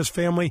known this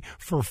family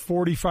for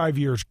 45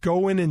 years.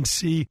 Go in and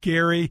see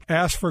Gary,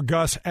 ask for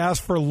Gus,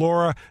 ask for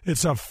Laura.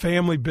 It's a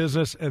family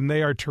business, and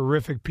they are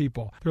terrific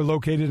people. They're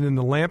located in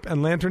the Lamp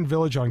and Lantern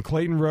Village on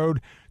Clayton Road,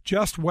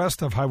 just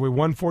west of Highway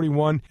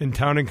 141 in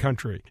Town and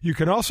Country. You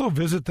can also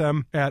visit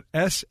them at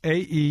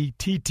saettle.com.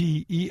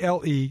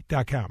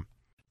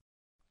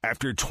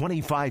 After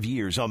 25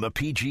 years on the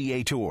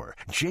PGA Tour,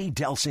 Jay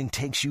Delsing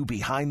takes you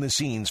behind the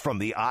scenes from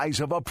the eyes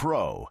of a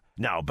pro.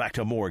 Now back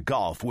to more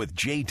golf with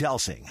Jay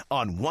Delsing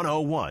on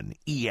 101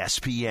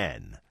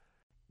 ESPN.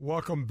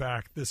 Welcome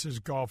back. This is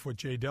Golf with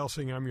Jay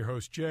Delsing. I'm your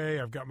host, Jay.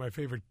 I've got my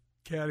favorite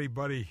caddy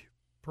buddy,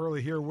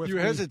 Pearlie, here with me.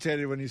 You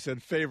hesitated when you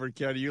said favorite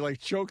caddy. You like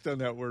choked on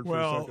that word for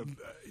a second.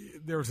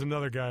 There was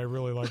another guy I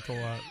really liked a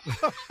lot.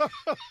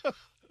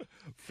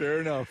 Fair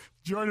enough.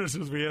 Join us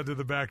as we head to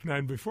the back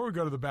nine. Before we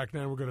go to the back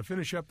nine, we're going to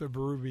finish up the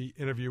Berube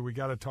interview. We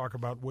got to talk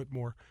about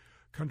Whitmore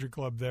Country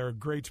Club there.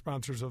 Great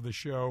sponsors of the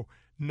show.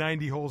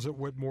 90 holes at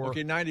Whitmore.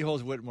 Okay, 90 holes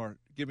at Whitmore.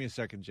 Give me a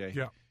second, Jay.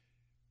 Yeah.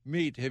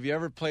 Meat, have you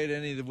ever played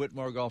any of the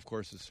Whitmore golf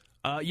courses?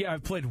 Yeah,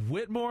 I've played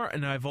Whitmore,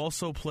 and I've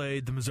also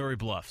played the Missouri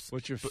Bluffs.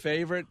 What's your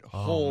favorite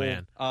hole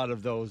out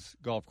of those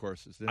golf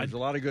courses? There's a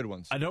lot of good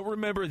ones. I don't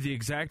remember the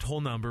exact hole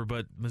number,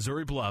 but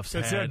Missouri Bluffs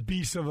It's that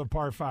beast of a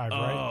par 5,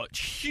 right? Oh, it's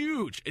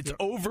huge. It's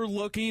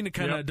overlooking,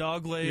 kind of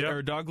dog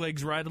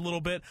legs right a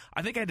little bit.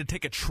 I think I had to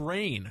take a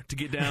train to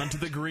get down to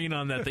the green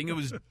on that thing. It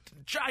was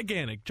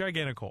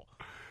gigantic hole.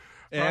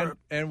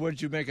 And what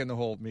did you make in the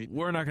hole, Meat?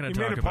 We're not going to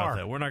talk about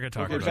that. We're not going to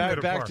talk about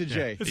that. Back to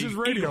Jay. This is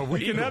radio.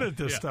 We can edit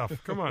this stuff.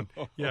 Come on.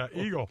 Yeah,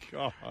 Eagle.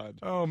 God.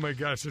 Oh, my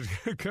gosh.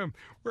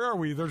 Where are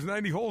we? There's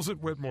 90 holes at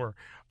Whitmore.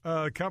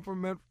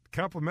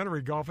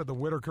 Complimentary golf at the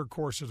Whitaker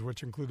courses,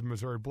 which include the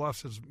Missouri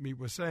Bluffs, as Meat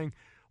was saying,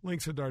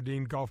 Links of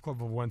Dardenne, Golf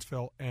Club of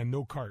Wentzville, and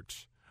no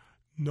carts.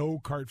 No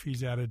cart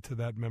fees added to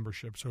that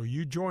membership. So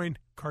you join,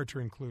 carts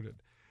are included.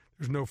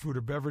 There's no food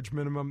or beverage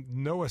minimum,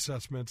 no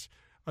assessments,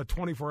 a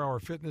 24-hour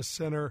fitness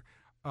center,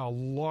 a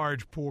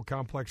large pool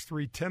complex,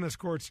 3 tennis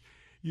courts,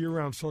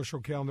 year-round social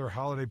calendar.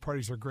 Holiday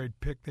parties are great,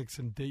 picnics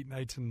and date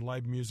nights and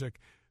live music.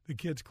 The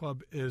Kids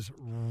Club is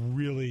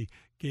really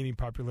gaining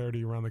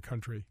popularity around the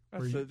country.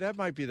 That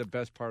might be the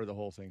best part of the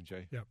whole thing,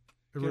 Jay. Yep,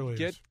 really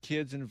Get is.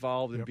 kids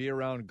involved and be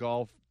around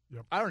golf.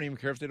 Yep. I don't even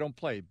care if they don't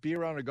play. Be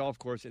around a golf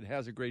course. It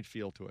has a great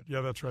feel to it.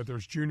 Yeah, that's right.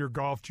 There's junior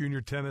golf,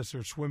 junior tennis.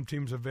 There's swim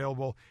teams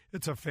available.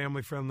 It's a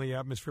family-friendly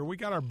atmosphere. We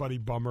got our buddy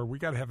Bummer. We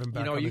got to have him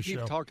back on the show. You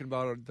keep talking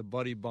about the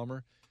buddy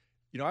Bummer.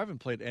 I haven't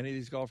played any of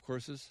these golf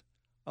courses.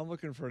 I'm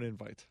looking for an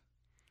invite.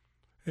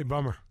 Hey,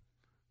 Bummer,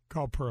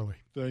 call Pearlie.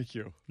 Thank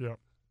you. Yep.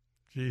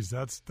 Jeez,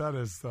 that's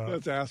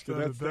asking.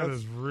 That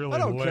is really I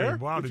don't lame. care.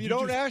 Wow, if you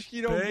don't ask,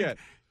 you don't get.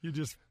 You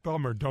just,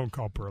 Bummer, don't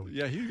call Pearlie.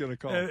 Yeah, he's going to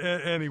call.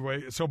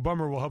 Anyway, so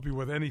Bummer will help you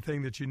with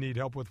anything that you need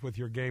help with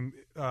your game.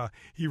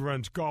 He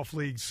runs golf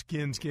leagues,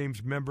 skins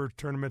games, member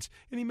tournaments,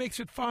 and he makes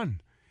it fun.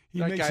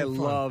 That guy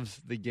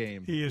loves the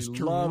game. He is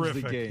terrific. Loves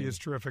the game. He is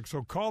terrific.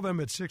 So call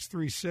them at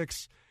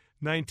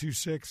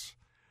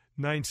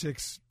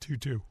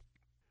 636-926-9622.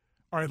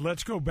 All right,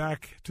 let's go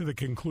back to the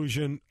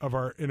conclusion of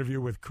our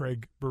interview with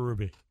Craig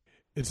Berube.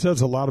 It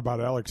says a lot about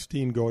Alex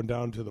Steen going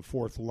down to the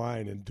fourth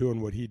line and doing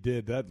what he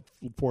did. That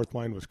fourth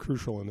line was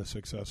crucial in the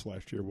success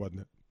last year, wasn't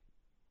it?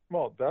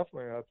 Well,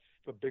 definitely. That's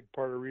the big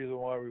part of the reason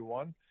why we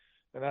won.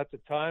 And at the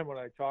time when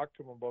I talked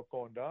to him about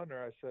going down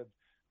there, I said,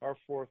 our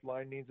fourth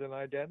line needs an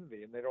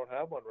identity, and they don't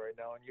have one right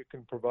now, and you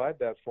can provide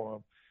that for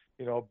them.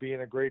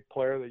 Being a great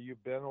player that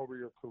you've been over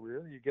your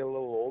career, you get a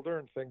little older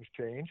and things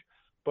change,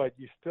 but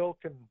you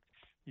can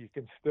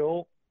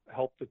still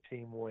help the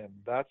team win.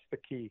 That's the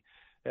key.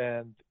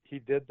 And he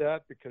did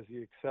that because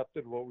he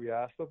accepted what we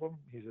asked of him.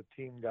 He's a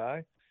team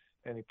guy,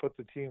 and he put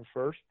the team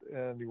first,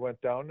 and he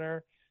went down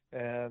there,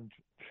 and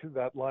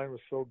that line was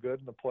so good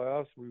in the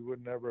playoffs, we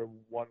would never have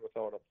won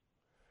without him.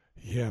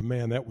 Yeah,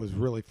 man, that was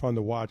really fun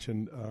to watch.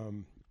 And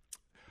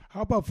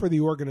how about for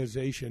the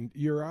organization?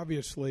 You're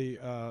obviously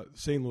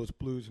St. Louis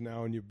Blues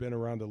now, and you've been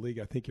around the league.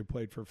 I think you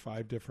played for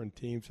 5 different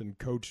teams and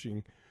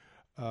coaching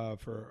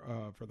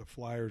for the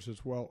Flyers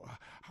as well.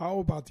 How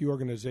about the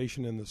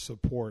organization and the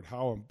support?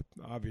 How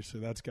obviously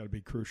that's got to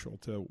be crucial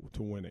to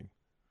winning.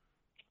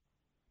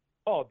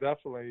 Oh,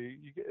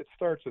 definitely. It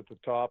starts at the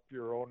top,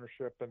 your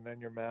ownership, and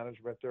then your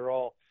management. They're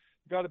all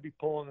got to be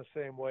pulling the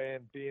same way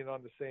and being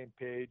on the same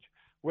page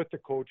with the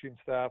coaching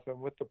staff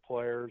and with the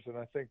players. And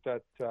I think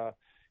that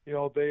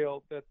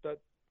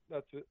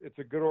it's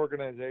a good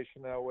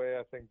organization that way.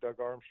 I think Doug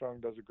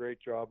Armstrong does a great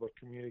job of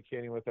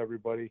communicating with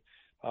everybody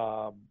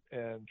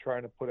and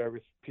trying to put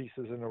every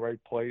pieces in the right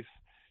place.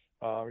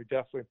 He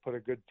definitely put a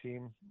good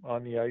team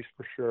on the ice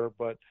for sure,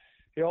 but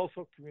he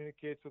also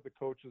communicates with the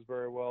coaches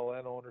very well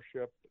and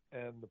ownership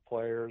and the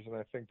players, and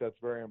I think that's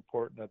very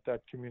important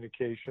that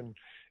communication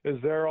is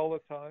there all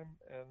the time,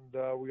 and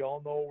we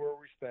all know where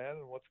we stand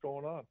and what's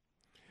going on.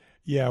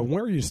 Yeah,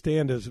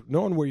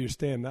 knowing where you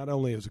stand, not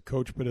only as a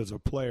coach but as a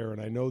player,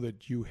 and I know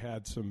that you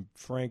had some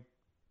frank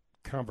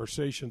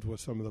conversations with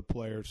some of the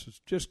players.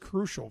 It's just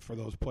crucial for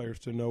those players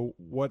to know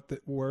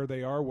where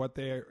they are, what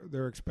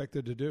they're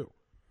expected to do.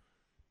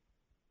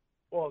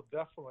 Well,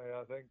 definitely.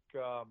 I think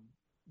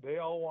they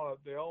all want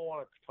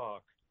to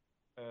talk,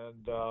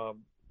 and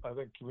I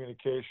think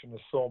communication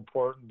is so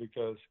important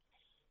because,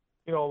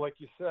 like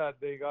you said,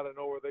 they got to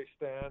know where they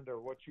stand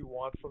or what you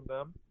want from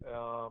them,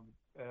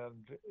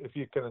 and if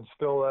you can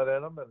instill that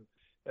in them,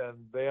 and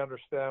they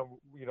understand,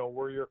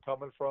 where you're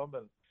coming from,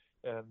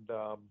 and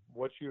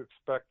what you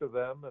expect of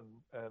them,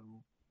 and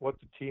what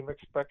the team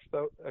expects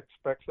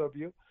of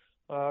you,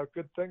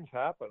 good things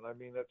happen. I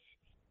mean,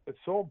 it's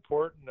so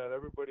important that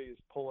everybody is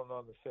pulling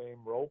on the same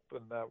rope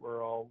and that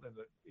we're all in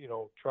the,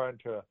 trying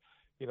to,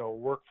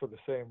 work for the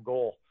same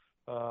goal.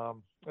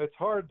 It's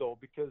hard though,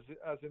 because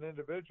as an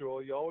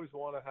individual, you always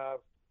want to have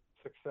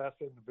success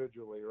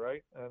individually,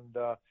 right?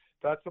 And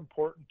that's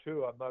important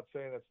too. I'm not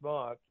saying it's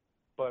not,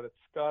 but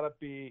it's got to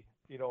be,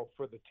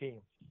 for the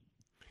team.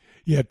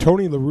 Yeah,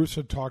 Tony La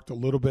Russa talked a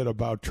little bit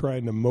about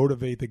trying to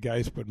motivate the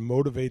guys, but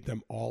motivate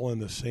them all in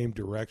the same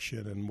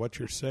direction. And what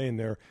you're saying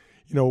there,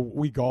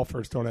 we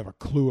golfers don't have a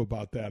clue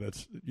about that.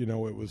 It's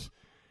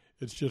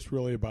it's just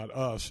really about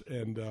us.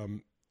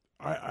 And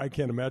I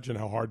can't imagine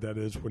how hard that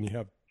is when you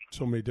have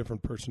so many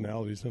different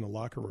personalities in a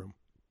locker room.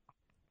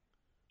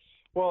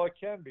 Well, it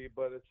can be,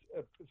 but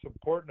it's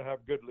important to have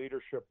good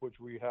leadership, which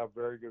we have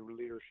very good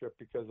leadership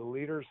because the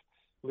leaders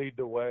lead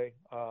the way.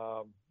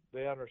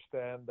 They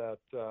understand that,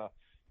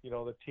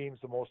 the team's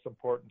the most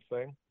important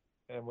thing.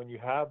 And when you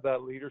have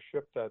that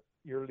leadership, that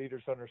your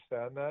leaders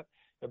understand that,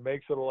 it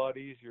makes it a lot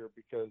easier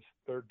because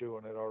they're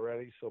doing it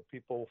already, so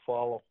people will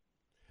follow.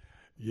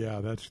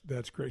 Yeah,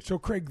 that's great. So,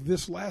 Craig,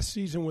 this last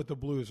season with the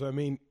Blues, I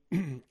mean,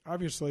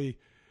 obviously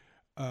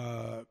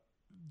the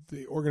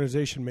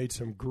organization made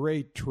some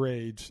great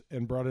trades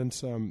and brought in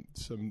some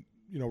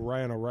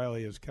Ryan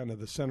O'Reilly is kind of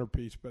the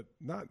centerpiece, but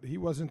he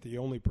wasn't the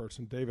only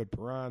person. David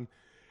Perron,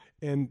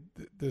 and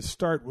the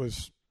start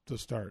was the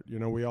start.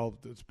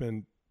 It's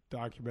been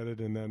documented,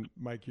 and then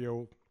Mike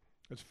Yeo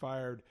is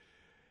fired,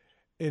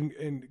 and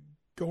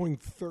going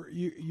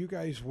you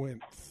guys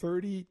went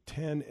 30,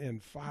 10,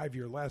 and 5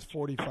 your last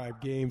 45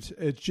 games.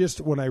 It's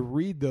just when I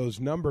read those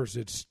numbers,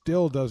 it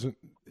still doesn't.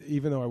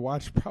 Even though I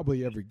watched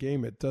probably every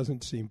game, it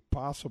doesn't seem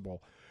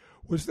possible.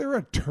 Was there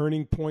a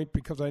turning point?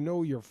 Because I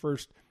know your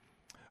first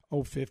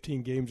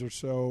 15 games or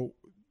so,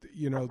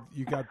 you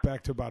got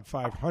back to about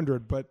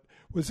 500. But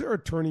was there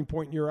a turning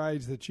point in your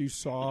eyes that you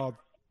saw,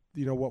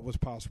 what was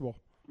possible?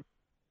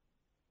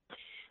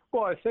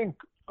 Well, I think,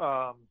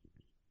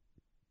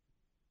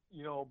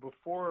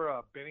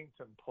 before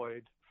Bennington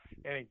played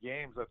any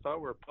games, I thought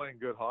we were playing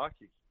good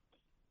hockey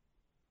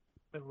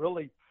and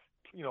really,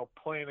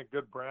 playing a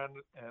good brand.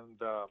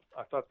 And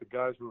I thought the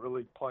guys were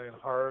really playing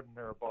hard and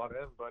they were bought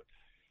in, but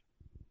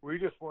we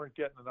just weren't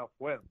getting enough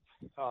wins.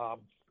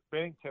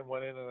 Bennington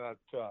went into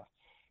that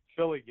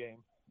Philly game.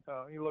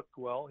 He looked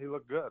well. He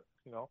looked good.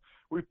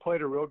 We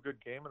played a real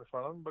good game in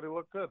front of him, but he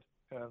looked good.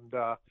 And,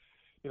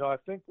 I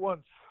think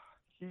once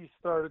he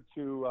started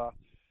to,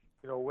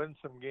 win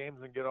some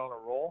games and get on a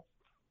roll,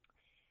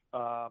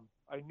 I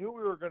knew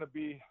we were going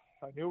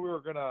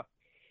to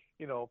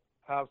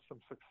have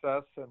some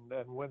success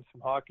and win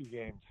some hockey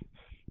games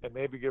and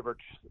maybe give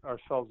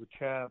ourselves a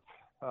chance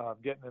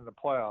getting in the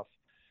playoffs.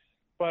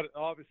 But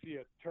obviously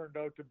it turned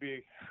out to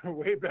be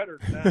way better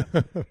than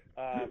that.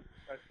 I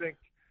think,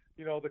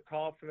 the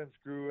confidence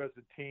grew as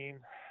a team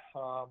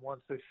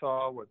once they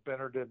saw what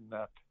Benner did in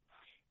that.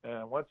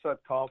 And once you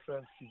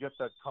get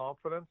that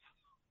confidence,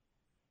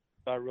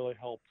 that really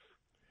helps.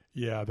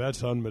 Yeah,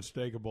 that's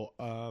unmistakable.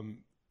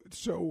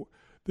 So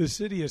the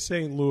city of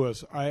St.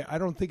 Louis, I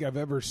don't think I've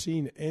ever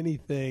seen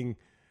anything,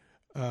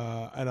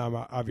 and I'm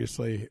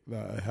obviously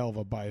a hell of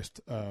a biased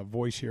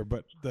voice here,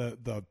 but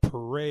the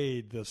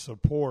parade, the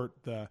support,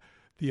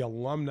 the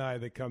alumni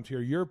that comes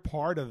here, you're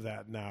part of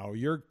that now.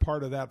 You're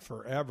part of that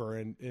forever,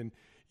 and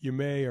you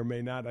may or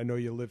may not, I know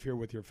you live here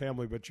with your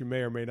family, but you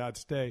may or may not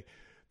stay.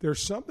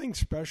 There's something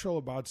special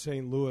about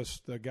St.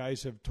 Louis, the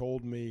guys have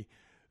told me,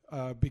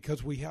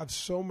 because we have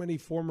so many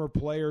former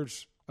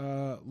players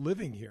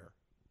living here.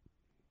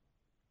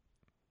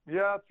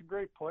 Yeah, it's a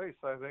great place,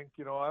 I think.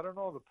 I don't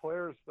know, the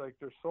players,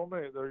 there's so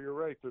many there. You're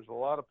right. There's a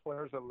lot of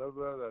players that live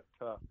there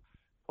that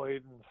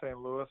played in St.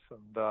 Louis,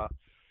 and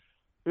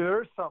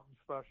there is something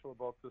special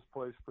about this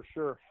place for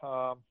sure.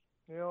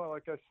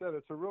 Like I said,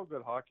 it's a real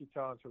good hockey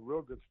town. It's a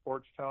real good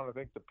sports town. I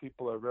think the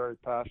people are very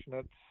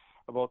passionate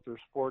about their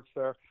sports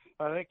there.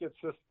 I think it's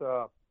just,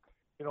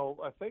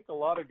 I think a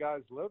lot of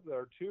guys live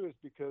there too is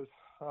because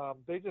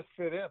they just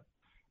fit in.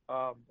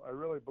 I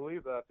really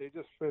believe that. They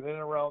just fit in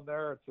around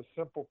there. It's a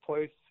simple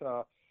place,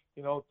 to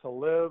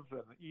live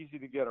and easy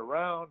to get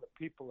around. The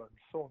people are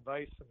so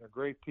nice and they're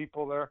great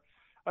people there.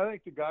 I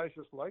think the guys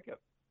just like it.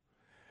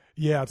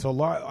 Yeah, it's a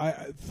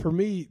lot. For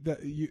me,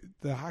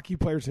 the hockey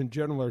players in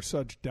general are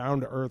such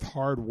down-to-earth,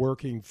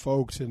 hard-working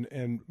folks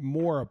and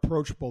more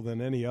approachable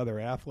than any other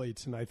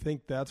athletes. And I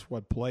think that's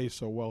what plays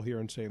so well here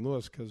in St.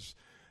 Louis because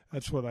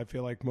that's what I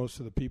feel like most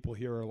of the people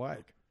here are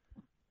like.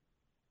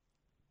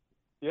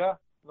 Yeah,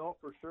 no,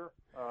 for sure.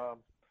 I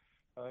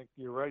think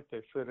you're right.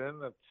 They fit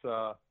in. It's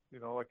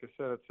like I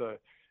said, it's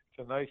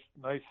a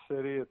nice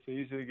city. It's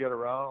easy to get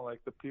around.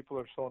 Like, the people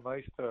are so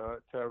nice to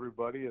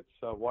everybody. It's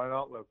why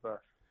not live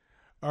there?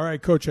 All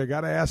right, Coach, I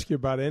got to ask you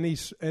about any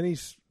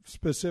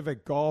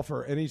specific golf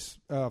or any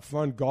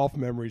fun golf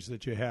memories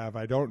that you have.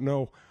 I don't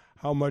know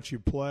how much you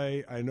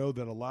play. I know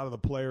that a lot of the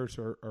players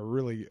are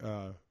really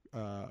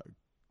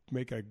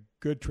make a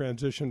good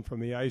transition from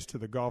the ice to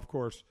the golf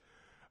course.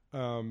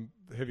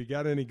 Have you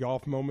got any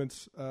golf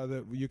moments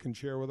that you can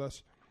share with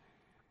us?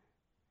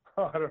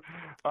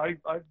 I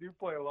do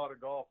play a lot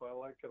of golf. I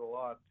like it a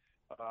lot.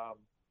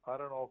 I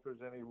don't know if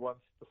there's any one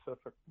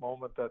specific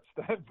moment that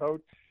stands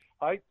out.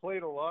 I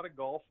played a lot of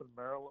golf in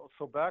Maryland.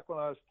 So back when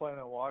I was playing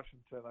in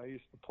Washington, I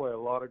used to play a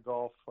lot of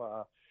golf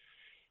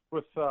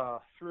with 3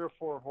 or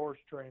 4 horse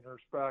trainers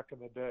back in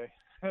the day.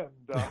 And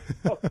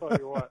I'll tell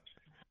you what,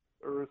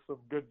 there was some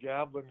good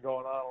gambling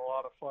going on, a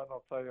lot of fun,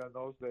 I'll tell you, in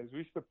those days. We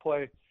used to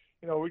play,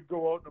 we'd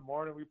go out in the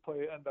morning,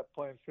 end up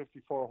playing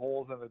 54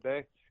 holes in a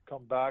day,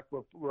 come back,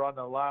 we're on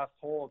the last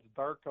hole, it's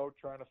dark out,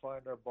 trying to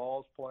find our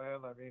balls playing.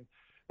 I mean,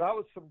 that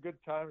was some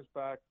good times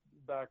back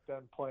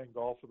then, playing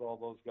golf with all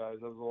those guys.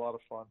 That was a lot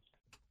of fun.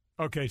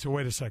 Okay, so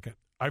wait a second.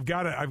 I've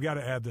got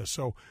to add this.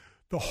 So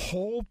the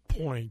whole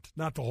point,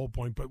 not the whole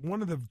point, but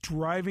one of the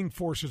driving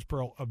forces,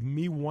 Pearl, of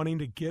me wanting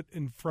to get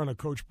in front of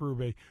Coach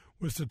Berube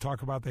was to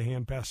talk about the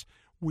hand pass.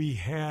 We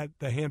had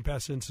the hand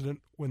pass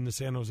incident when the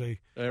San Jose.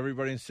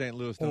 Everybody in St.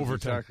 Louis knows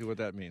overtime. exactly what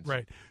that means.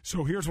 Right.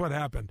 So here's what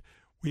happened.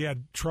 We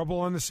had trouble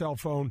on the cell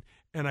phone,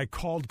 and I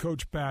called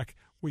Coach back.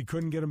 We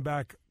couldn't get him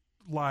back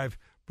live,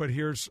 but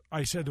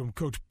I said to him,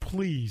 Coach,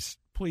 please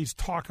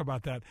talk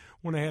about that.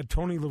 When I had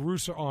Tony La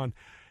Russa on,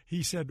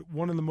 he said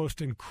one of the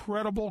most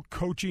incredible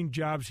coaching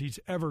jobs he's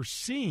ever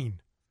seen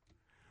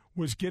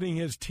was getting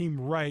his team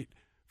right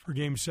for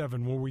Game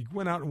 7, where we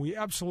went out and we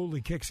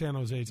absolutely kicked San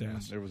Jose's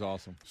ass. It was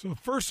awesome. So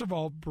first of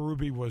all,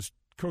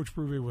 Coach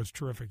Berube was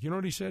terrific. You know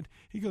what he said?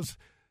 He goes,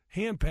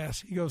 hand pass.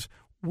 He goes,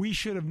 we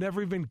should have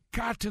never even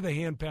got to the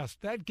hand pass.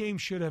 That game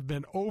should have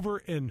been over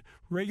in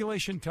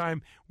regulation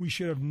time. We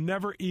should have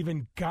never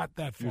even got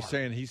that far. You're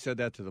saying he said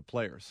that to the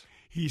players.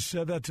 He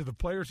said that to the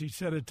players. He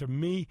said it to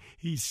me.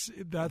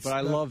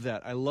 I love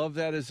that. I love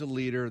that as a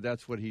leader.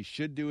 That's what he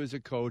should do as a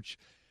coach,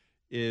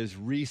 is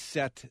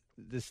reset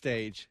the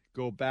stage,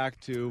 go back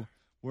to,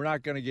 we're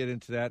not going to get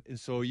into that. And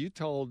so you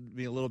told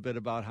me a little bit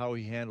about how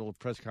he handled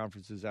press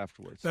conferences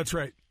afterwards. That's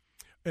right.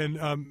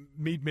 And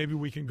maybe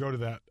we can go to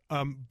that.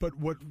 But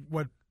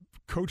what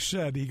Coach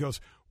said, he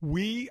goes,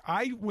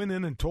 I went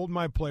in and told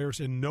my players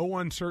in no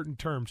uncertain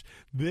terms,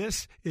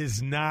 this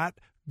is not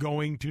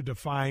going to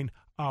define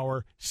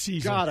our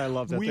season. God, I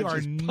love that.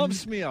 That just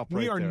pumps me up.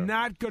 We are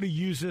not going to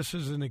use this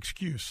as an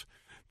excuse.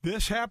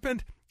 This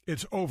happened.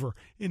 It's over.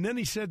 And then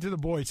he said to the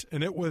boys,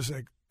 and it was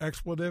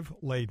expletive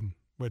laden,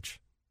 which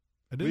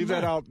I didn't leave know.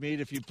 that out, Meade,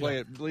 if you play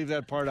it. Leave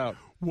that part out.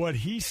 What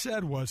he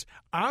said was,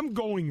 I'm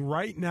going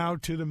right now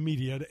to the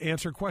media to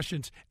answer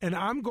questions, and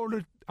I'm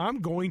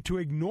going to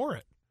ignore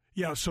it.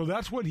 Yeah, so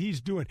that's what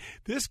he's doing.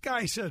 This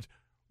guy says,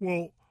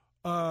 well,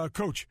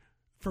 Coach,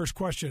 first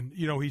question,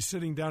 he's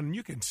sitting down, and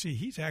you can see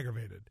he's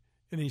aggravated.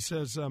 And he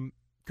says,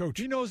 Coach.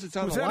 He knows it's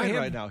on the line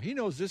right now. He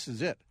knows this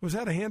is it. Was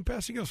that a hand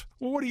pass? He goes,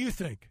 well, what do you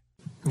think?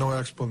 No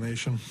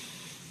explanation.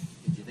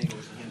 Did you think it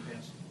was a hand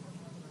pass?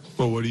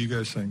 Well, what do you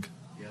guys think?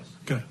 Yes.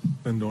 Okay,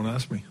 then don't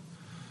ask me.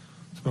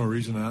 There's no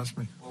reason to ask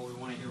me. Well, we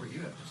want to hear what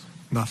you have to say.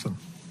 Nothing.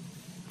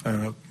 I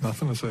have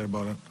nothing to say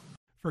about it.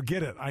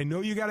 Forget it. I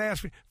know you got to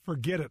ask me.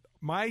 Forget it.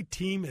 My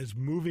team is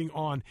moving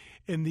on.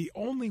 And the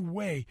only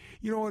way,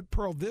 you know what,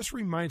 Pearl, this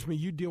reminds me,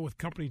 you deal with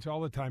companies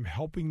all the time,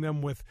 helping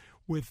them with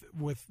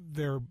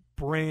their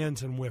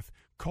brands and with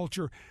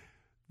culture.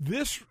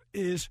 This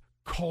is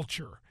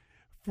culture.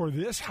 For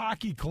this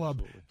hockey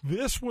club,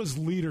 this was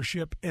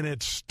leadership, and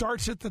it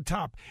starts at the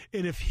top.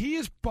 And if he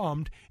is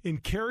bummed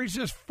and carries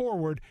this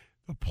forward,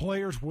 the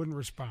players wouldn't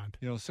respond.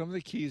 Some of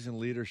the keys in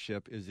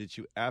leadership is that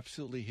you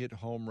absolutely hit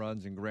home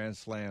runs and grand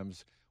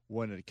slams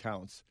when it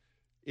counts.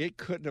 It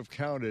couldn't have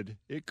counted.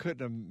 It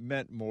couldn't have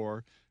meant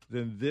more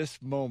than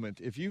this moment.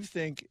 If you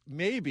think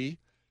maybe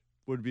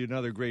would be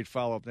another great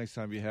follow-up next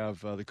time you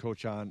have the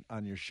coach on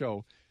your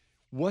show,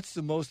 what's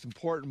the most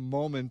important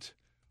moment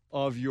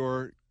of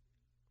your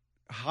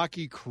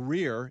hockey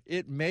career?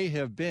 It may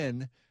have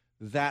been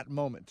that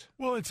moment.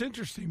 Well, it's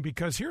interesting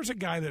because here's a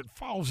guy that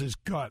follows his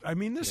gut. I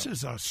mean, this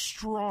is a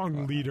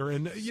strong leader,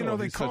 and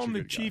they call him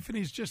the chief, and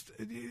he's just,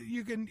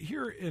 you can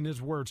hear it in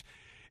his words.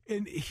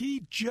 And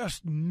he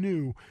just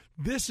knew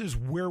this is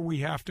where we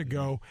have to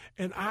go.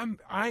 And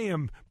I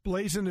am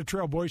blazing the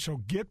trail, boys.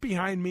 So get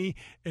behind me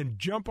and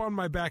jump on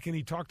my back. And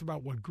he talked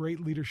about what great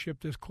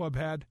leadership this club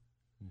had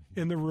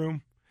in the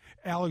room.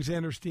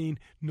 Alexander Steen,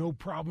 no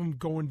problem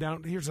going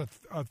down. Here's a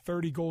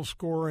 30-goal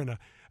scorer and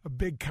a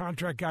big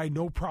contract guy,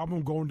 no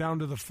problem going down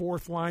to the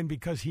fourth line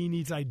because he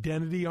needs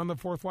identity on the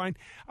fourth line.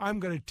 I'm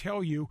going to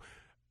tell you,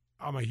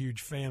 I'm a huge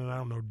fan, and I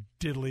don't know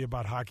diddly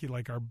about hockey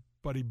like our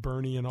Buddy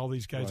Burney and all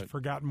these guys have Right.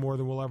 forgotten more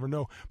than we'll ever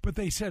know. But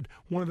they said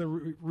one of the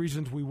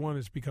reasons we won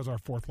is because our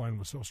fourth line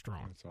was so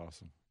strong. That's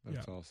awesome.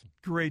 That's awesome.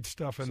 Great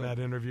stuff in that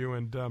interview.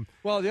 And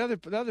Well, the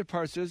other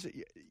parts is,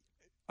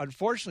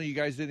 unfortunately, you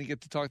guys didn't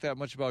get to talk that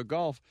much about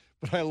golf,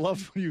 but I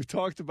loved when you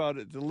talked about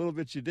it, the little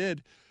bit you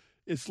did.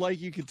 It's like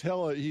you could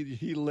tell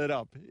he lit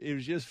up. It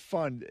was just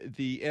fun,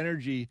 the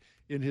energy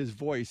in his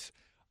voice.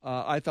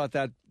 I thought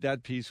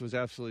that piece was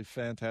absolutely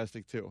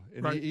fantastic, too.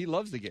 And Right. he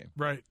loves the game.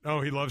 right.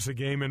 Oh, he loves the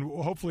game. And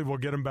hopefully we'll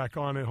get him back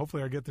on. And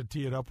hopefully I get to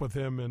tee it up with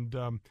him. And,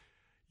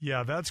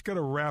 that's going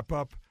to wrap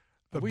up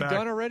the Are we back.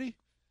 done already?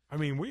 I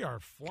mean, we are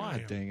flying.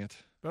 God dang it.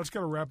 That's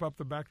going to wrap up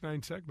the back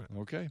nine segment.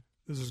 Okay.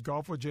 This is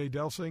Golf with Jay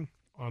Delsing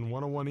on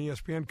 101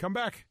 ESPN. Come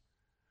back.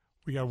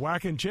 We got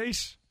Whack and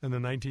Chase and the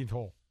 19th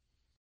hole.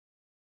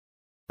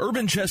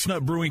 Urban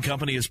Chestnut Brewing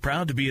Company is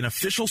proud to be an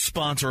official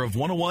sponsor of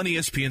 101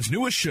 ESPN's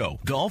newest show,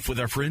 Golf with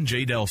our friend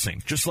Jay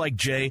Delsing. Just like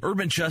Jay,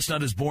 Urban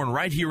Chestnut is born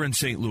right here in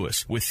St.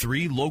 Louis. With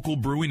 3 local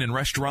brewing and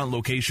restaurant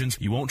locations,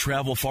 you won't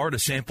travel far to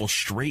sample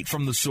straight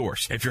from the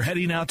source. If you're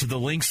heading out to the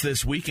links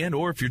this weekend,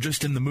 or if you're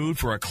just in the mood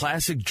for a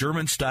classic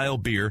German-style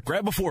beer,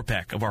 grab a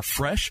 4-pack of our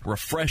fresh,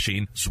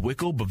 refreshing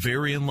Zwickel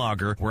Bavarian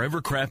Lager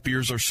wherever craft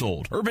beers are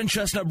sold. Urban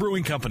Chestnut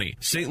Brewing Company,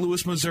 St.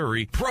 Louis,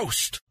 Missouri.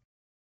 Prost!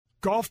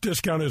 Golf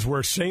Discount is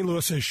where St.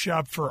 Louis has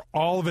shopped for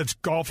all of its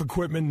golf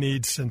equipment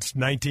needs since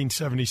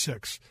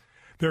 1976.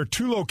 There are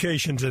 2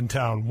 locations in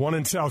town, one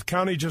in South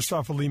County just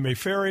off of Lee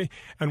Ferry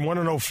and one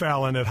in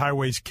O'Fallon at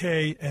Highways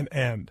K and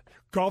N.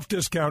 Golf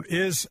Discount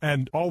is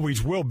and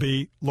always will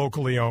be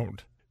locally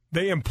owned.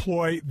 They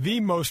employ the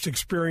most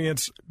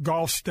experienced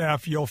golf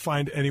staff you'll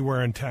find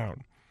anywhere in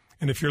town.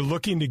 And if you're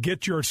looking to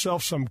get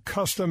yourself some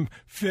custom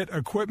fit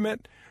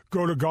equipment,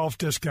 go to Golf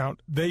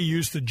Discount. They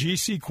use the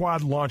GC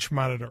Quad Launch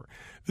Monitor.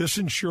 This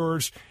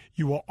ensures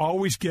you will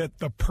always get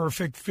the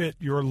perfect fit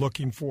you're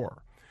looking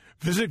for.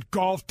 Visit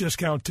Golf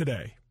Discount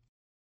today.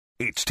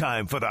 It's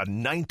time for the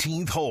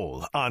 19th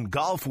hole on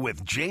Golf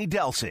with Jay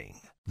Delsing.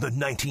 The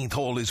 19th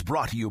hole is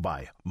brought to you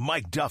by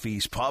Mike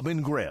Duffy's Pub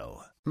and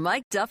Grill.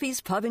 Mike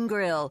Duffy's Pub and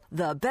Grill,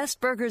 the best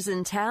burgers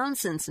in town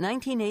since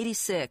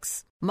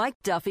 1986.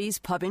 Mike Duffy's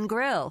Pub and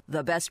Grill,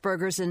 the best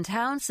burgers in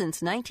town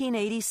since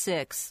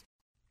 1986.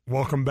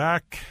 Welcome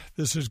back.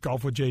 This is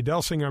Golf with Jay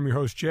Delsing. I'm your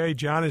host, Jay.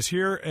 John is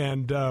here,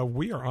 and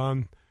we are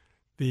on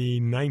the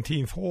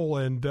 19th hole.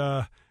 And,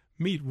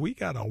 Meet, we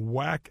got a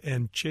Whack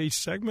and Chase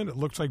segment. It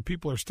looks like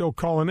people are still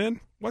calling in.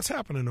 What's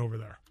happening over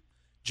there?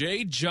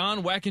 Jay,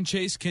 John, Whack and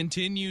Chase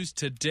continues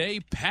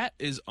today. Pat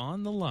is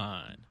on the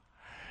line.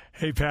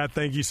 Hey, Pat,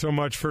 thank you so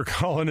much for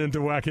calling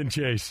into Whack and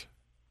Chase.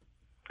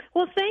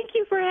 Well, thank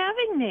you for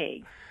having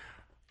me.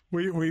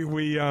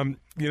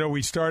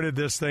 We started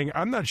this thing.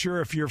 I'm not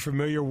sure if you're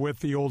familiar with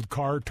the old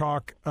Car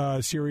Talk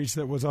series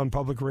that was on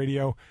public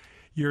radio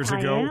years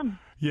ago. I am.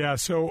 Yeah,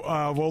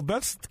 so,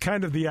 that's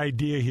kind of the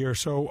idea here.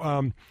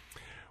 So,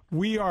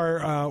 we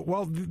are,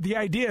 the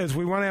idea is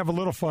we want to have a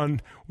little fun.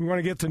 We want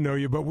to get to know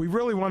you, but we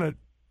really want to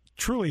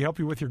truly help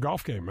you with your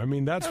golf game. I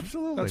mean, that's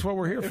what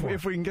we're here for.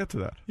 If we can get to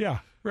that. Yeah,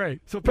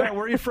 right. So, Pat,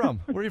 where are you from?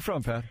 Where are you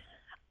from, Pat?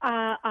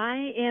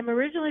 I am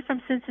originally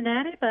from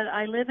Cincinnati, but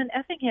I live in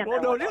Effingham.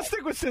 Well, no, Illinois. just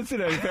stick with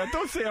Cincinnati, Pat.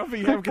 Don't say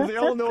Effingham because they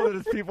all know that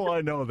it's people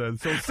I know then.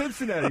 So,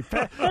 Cincinnati.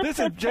 Pat, this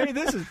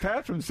is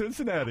Pat from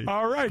Cincinnati.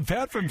 All right,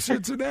 Pat from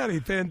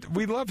Cincinnati.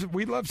 We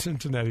love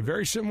Cincinnati.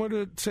 Very similar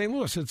to St.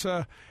 Louis. It's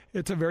a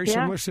very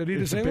similar city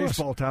to It's St. a Louis.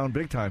 baseball town,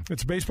 big time.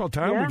 It's a baseball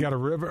town. Yeah. We got a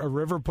river. A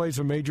river plays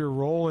a major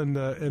role in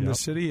the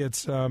city.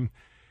 It's good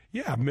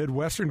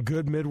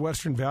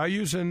Midwestern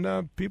values,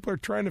 and people are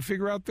trying to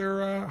figure out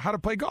their how to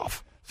play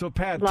golf. So,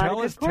 Pat, A lot tell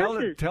of us good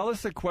courses. tell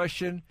us the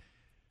question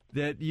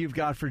that you've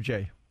got for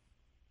Jay.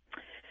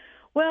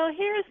 Well,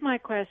 here's my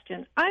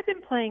question. I've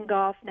been playing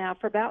golf now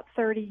for about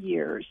 30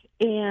 years,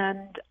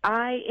 and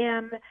I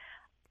am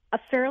a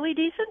fairly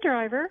decent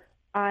driver.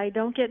 I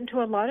don't get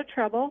into a lot of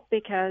trouble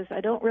because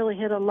I don't really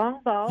hit a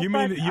long ball. You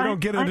mean but you don't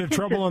get into I'm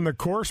trouble on the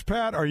course,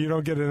 Pat, or you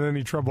don't get in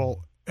any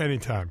trouble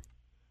anytime?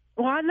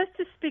 Well, let's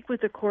just speak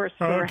with the course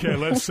first. Okay,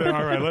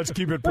 let's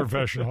keep it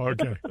professional.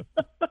 Okay.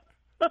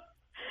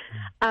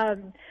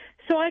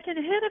 So I can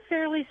hit a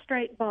fairly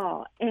straight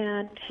ball,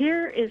 and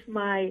here is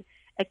my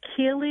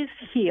Achilles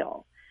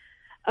heel.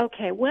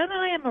 Okay, when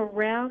I am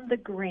around the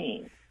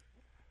green,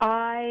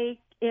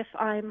 if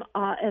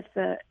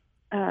the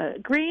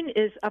green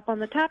is up on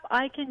the top,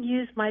 I can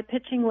use my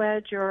pitching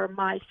wedge or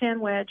my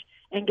sand wedge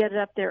and get it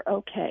up there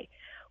okay.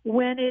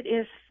 When it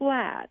is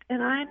flat,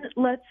 and I'm,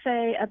 let's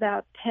say,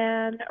 about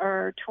 10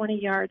 or 20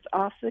 yards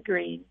off the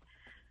green,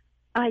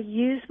 I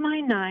use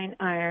my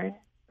 9-iron,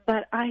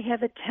 but I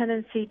have a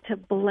tendency to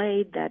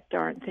blade that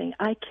darn thing.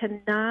 I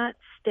cannot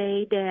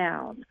stay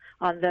down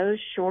on those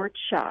short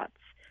shots.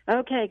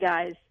 Okay,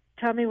 guys,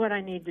 tell me what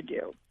I need to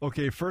do.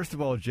 Okay, first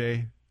of all,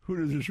 Jay, who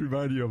does this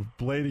remind you of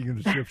blading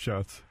in the chip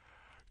shots?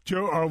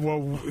 Joe,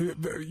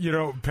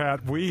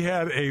 Pat, we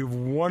had a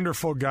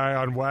wonderful guy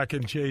on Whack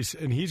and Chase,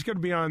 and he's going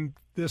to be on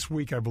this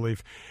week, I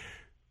believe.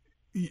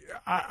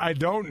 I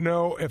don't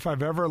know if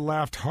I've ever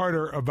laughed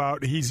harder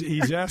about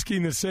he's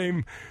asking the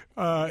same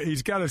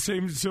he's got a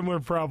similar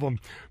problem,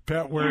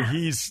 Pat, where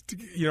he's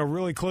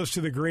really close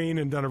to the green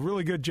and done a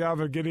really good job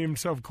of getting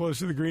himself close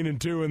to the green in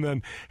two, and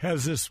then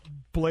has this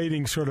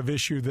blading sort of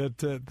issue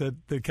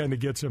that kind of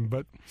gets him.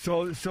 But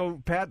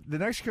so Pat, the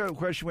next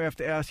question we have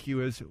to ask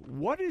you is,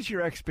 what is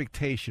your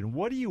expectation?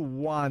 What do you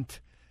want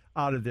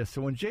out of this?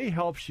 So when Jay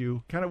helps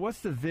you, kind of what's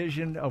the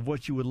vision of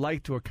what you would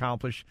like to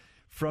accomplish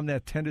from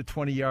that 10 to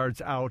 20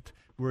 yards out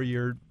where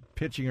you're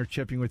pitching or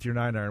chipping with your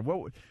 9-iron?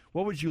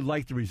 What would you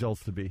like the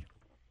results to be?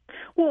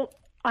 Well,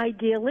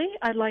 ideally,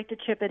 I'd like to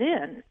chip it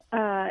in.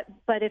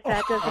 But if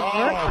that doesn't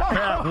work...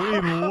 Pat,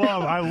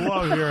 I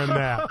love hearing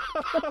that.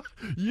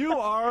 You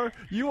are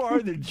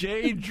the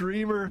Jay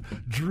Dreamer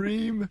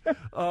dream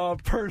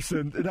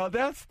person. Now,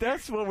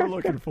 that's what we're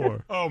looking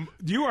for.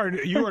 You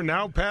are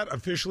now, Pat,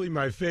 officially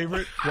my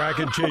favorite Whack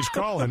and Chase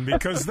call-in,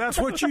 because that's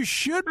what you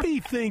should be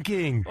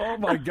thinking. Oh,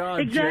 my God,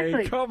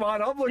 Exactly. Jay. Come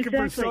on. I'm looking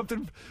for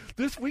something.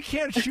 We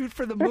can't shoot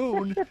for the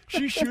moon.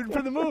 She's shooting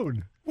for the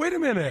moon. Wait a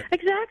minute.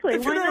 Exactly.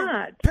 Why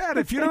not? Pat,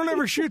 if you don't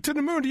ever shoot to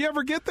the moon, do you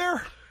ever get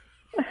there?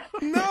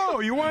 No,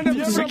 you wind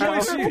up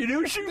someplace. You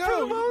do shoot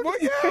for the moon? Well,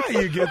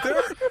 yeah, you get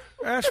there.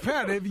 Ask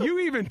Pat, have you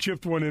even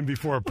chipped one in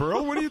before,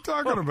 Pearl? What are you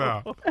talking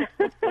about?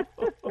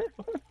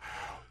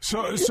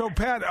 So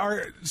Pat,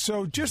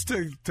 just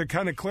to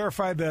kind of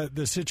clarify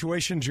the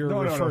situations you're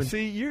referring. No.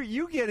 See,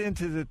 you get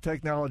into the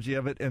technology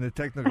of it and the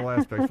technical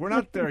aspects. We're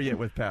not there yet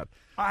with Pat.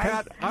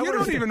 Pat, you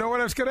don't even know what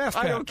I was going to ask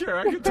Pat. I don't care.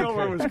 I can tell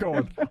where I was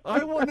going.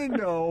 I want to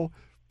know,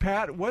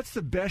 Pat, what's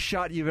the best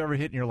shot you've ever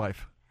hit in your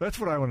life? That's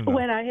what I want to know.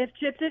 When I have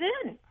chipped it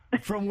in.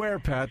 From where,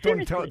 Pat?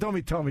 Don't tell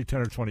me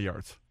 10 or 20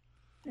 yards.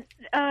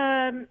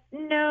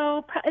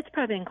 No, it's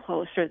probably been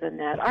closer than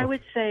that. I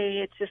would say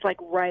it's just like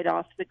right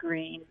off the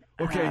green.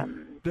 Okay,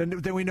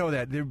 then we know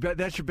that.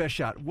 That's your best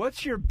shot.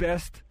 What's your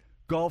best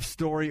golf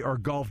story or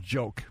golf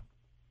joke?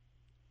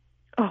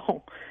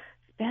 Oh,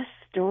 best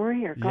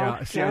story or golf joke?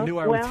 Yeah, see, I knew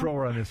I would throw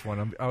her on this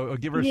one. I'll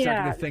give her a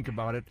second to think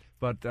about it.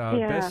 But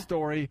best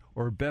story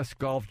or best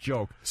golf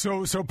joke?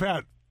 So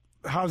Pat,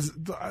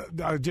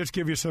 I'll just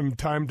give you some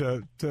time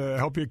to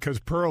help you, because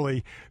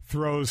Pearlie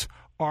throws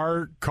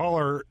our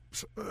caller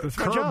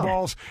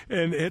curveballs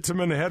and hits them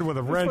in the head with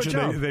a wrench,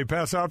 and they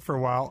pass out for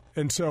a while.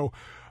 And so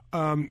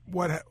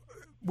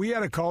we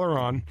had a caller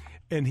on,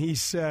 and he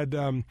said,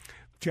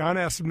 John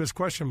asked him this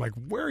question. I'm like,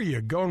 where are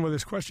you going with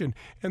this question?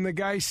 And the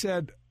guy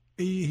said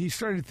he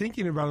started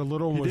thinking about it a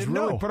little and was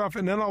really put off.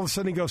 And then all of a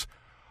sudden he goes,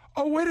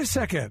 oh, wait a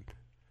second.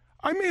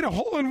 I made a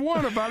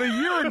hole-in-one about a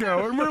year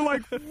ago. And we're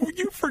like,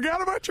 you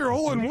forgot about your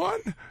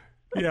hole-in-one?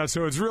 Yeah,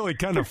 so it's really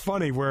kind of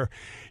funny where,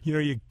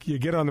 you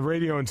get on the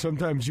radio and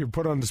sometimes you're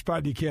put on the spot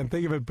and you can't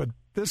think of it. But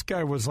this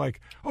guy was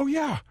like, oh,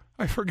 yeah,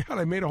 I forgot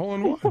I made a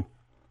hole-in-one.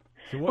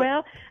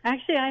 Well,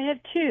 actually, I have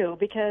two,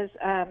 because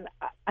I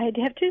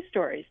have two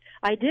stories.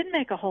 I did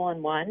make a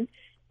hole-in-one,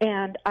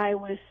 and I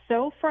was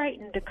so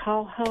frightened to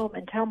call home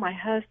and tell my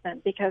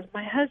husband, because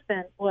my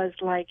husband was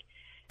like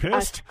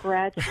pissed? A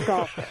scratch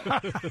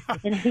golfer,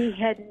 and he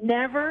had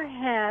never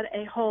had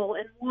a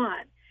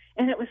hole-in-one.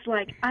 And it was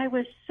like, I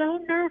was so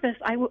nervous.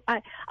 I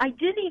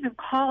didn't even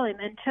call him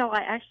until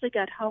I actually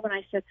got home, and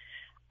I said,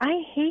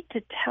 I hate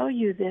to tell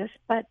you this,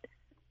 but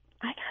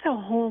I got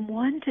a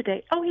hole-in-one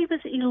today. Oh, he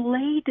was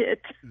elated.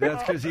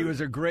 That's because he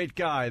was a great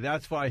guy.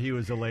 That's why he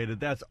was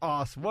elated. That's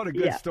awesome. What a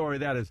good story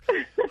that is.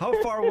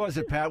 How far was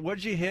it, Pat? What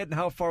did you hit, and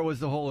how far was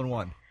the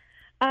hole-in-one?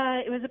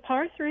 It was a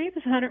par 3. It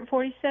was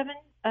 147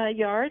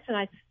 yards, and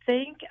I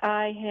think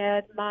I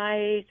had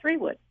my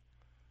 3-wood.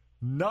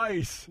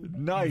 Nice.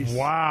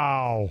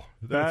 Wow.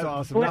 That's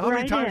awesome. Now, how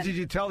many times did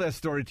you tell that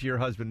story to your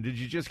husband? Did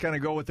you just kind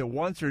of go with it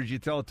once, or did you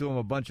tell it to him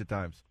a bunch of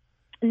times?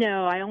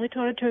 No, I only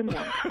told it to him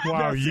once.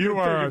 Wow, you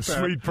are a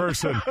sweet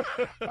person.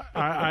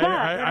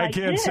 I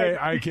can't say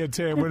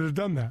I would have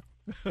done that.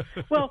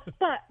 Well,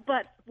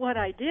 but what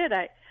I did,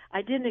 I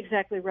didn't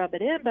exactly rub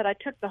it in, but I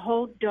took the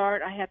whole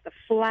dart. I had the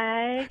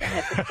flag, I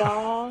had the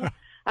ball,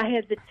 I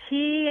had the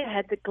tee, I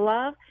had the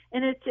glove,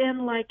 and it's in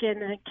an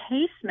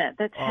encasement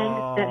that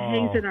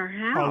hangs in our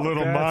house. A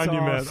little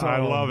monument. Awesome. I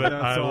love it.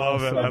 That's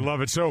awesome. I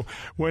love it. So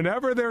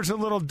whenever there's a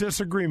little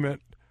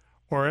disagreement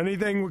or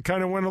anything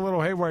kind of went a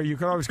little haywire, you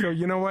can always go,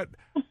 you know what,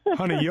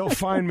 honey, you'll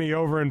find me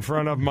over in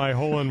front of my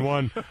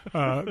hole-in-one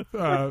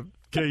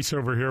case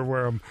over here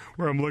where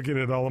I'm looking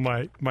at all of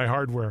my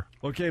hardware.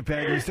 Okay,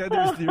 Pat, you said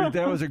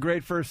that was a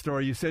great first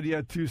story. You said you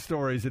had two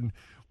stories, and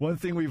one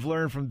thing we've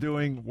learned from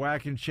doing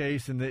Whack and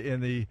Chase and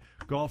the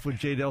Golf with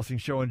Jay Delsing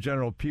show in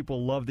general,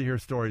 people love to hear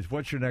stories.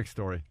 What's your next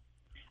story?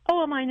 Oh,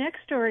 well, my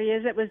next story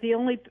is it was the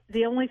only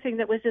thing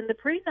that was in the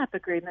prenup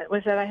agreement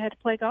was that I had to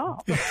play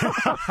golf.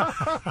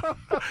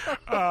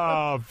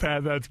 Oh,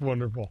 Pat, that's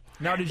wonderful.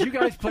 Now, did you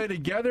guys play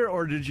together,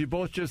 or did you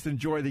both just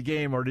enjoy the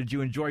game, or did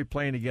you enjoy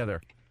playing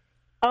together?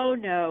 Oh,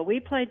 no. We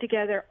played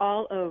together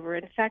all over.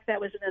 In fact,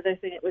 that was another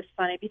thing that was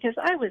funny, because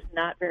I was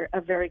not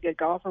a very good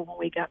golfer when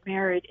we got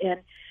married, and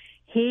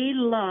he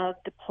loved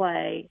to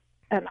play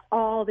on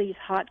all these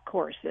hot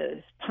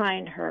courses,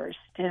 Pinehurst,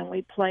 and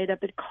we played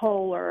up at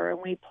Kohler,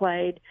 and we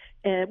played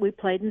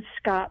in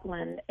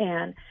Scotland,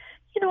 and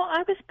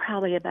I was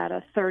probably about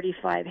a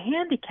 35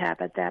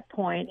 handicap at that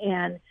point,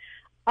 and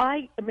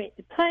I mean,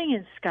 playing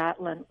in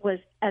Scotland was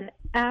an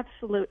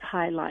absolute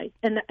highlight.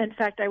 And in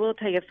fact, I will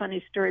tell you a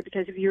funny story,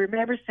 because if you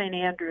remember St.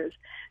 Andrews,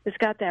 it's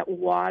got that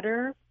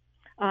water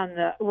on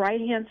the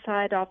right-hand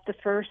side on the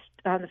first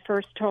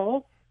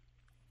hole.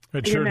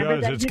 It sure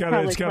does. It's got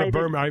a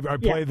berm. I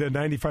played the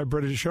 95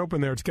 British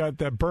Open there. It's got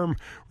that berm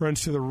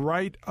runs to the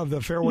right of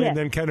the fairway and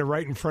then kind of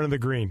right in front of the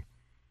green.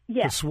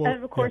 Yes,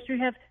 and of course you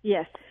have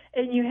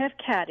and you have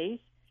caddies.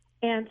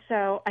 And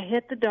so I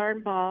hit the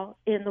darn ball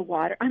in the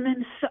water.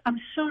 I'm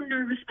so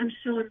nervous. I'm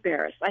so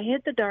embarrassed. I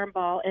hit the darn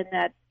ball in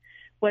that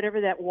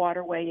whatever that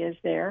waterway is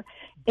there,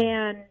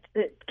 and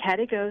the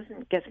caddy goes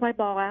and gets my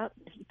ball out.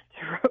 And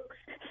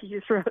he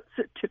throws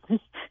it to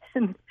me,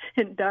 and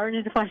darn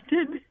it, if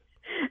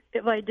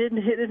I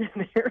didn't hit it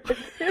in there.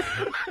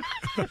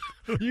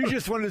 You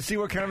just wanted to see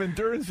what kind of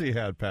endurance he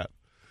had, Pat.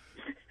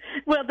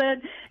 Well,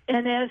 then,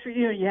 and as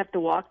you have to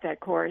walk that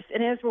course.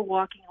 And as we're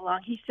walking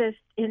along, he says,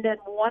 in that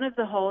one of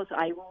the holes,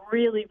 I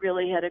really,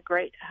 really had a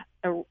great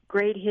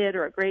hit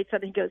or a great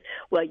something. He goes,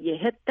 well, you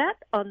hit that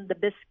on the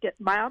biscuit,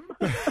 ma'am.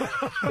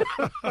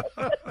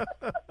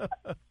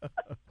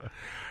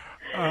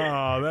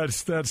 Oh,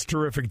 that's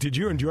terrific. Did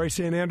you enjoy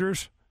St.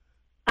 Andrews?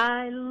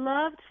 I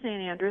loved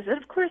St. Andrews.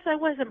 And, of course, I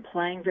wasn't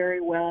playing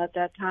very well at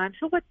that time,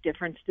 so what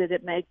difference did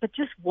it make? But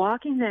just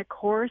walking that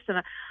course,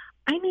 and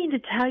I mean to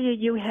tell you,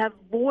 you have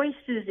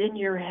voices in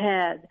your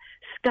head,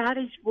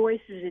 Scottish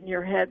voices in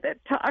your head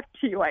that talk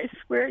to you. I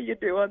swear you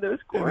do on those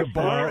courses. In the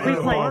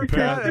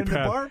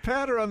bar,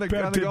 Pat, or on the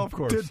golf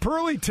course? Did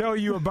Pearlie tell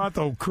you about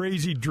the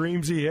crazy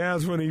dreams he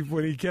has when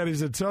he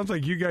caddies? It sounds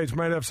like you guys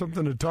might have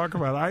something to talk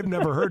about. I've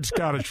never heard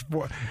Scottish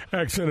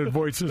accented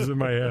voices in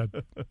my head.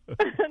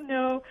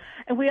 No.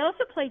 And we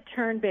also played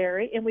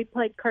Turnberry, and we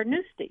played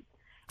Carnoustie.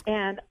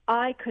 And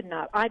I could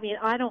not. I mean,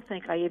 I don't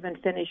think I even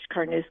finished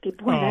Carnoustie.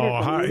 Boy,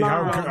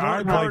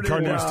 I played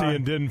Carnoustie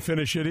and didn't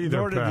finish it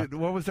either, Pat.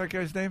 What was that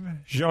guy's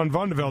name? Jean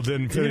Vandevelde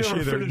didn't finish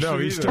either. No,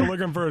 he's still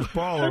looking for his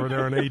ball over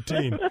there on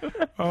 18.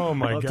 Oh,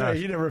 my God. Tell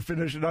you, he never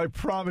finished it. I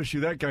promise you,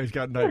 that guy's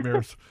got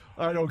nightmares.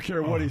 I don't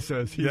care what he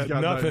says. He's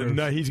got nothing.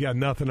 No, he's got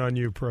nothing on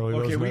you, Pearlie.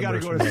 Okay, we got to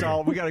go to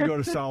Sol. We got to go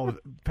to Sol.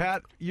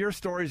 Pat, your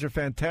stories are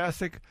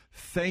fantastic.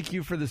 Thank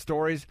you for the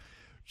stories.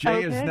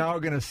 Jay is now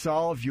going to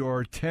solve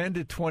your 10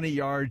 to 20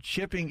 yard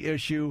chipping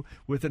issue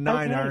with a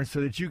 9-iron so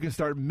that you can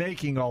start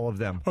making all of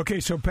them. Okay,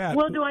 so Pat.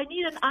 Well, do I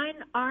need an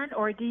iron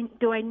or do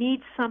I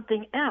need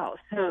something else?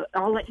 So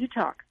I'll let you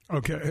talk.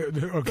 Okay,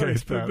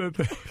 thanks, Pat.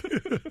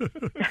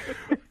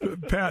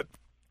 Pat,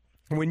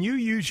 when you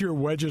use your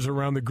wedges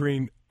around the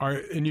green,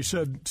 and you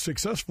said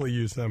successfully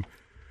use them,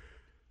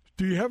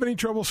 do you have any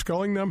trouble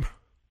sculling them?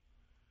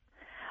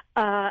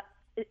 When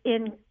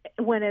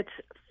it's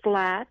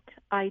flat,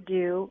 I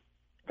do.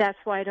 That's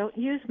why I don't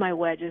use my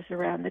wedges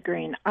around the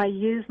green. I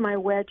use my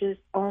wedges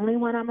only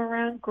when I'm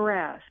around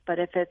grass. But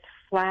if it's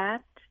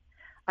flat,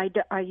 I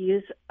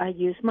use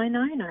my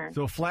 9-iron.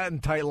 So flat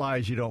and tight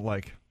lies you don't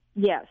like?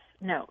 Yes.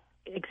 No.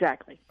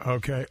 Exactly.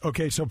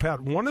 Okay. So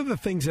Pat, one of the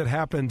things that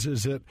happens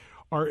is that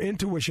our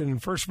intuition.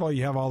 And first of all,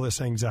 you have all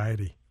this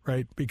anxiety,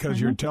 right? Because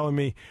you're telling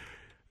me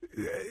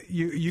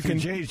you can.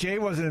 Jay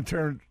wasn't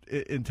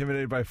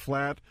intimidated by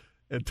flat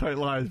and tight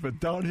lies,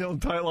 but downhill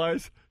and tight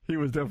lies. He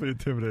was definitely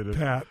intimidated.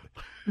 Pat,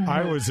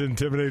 I was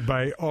intimidated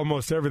by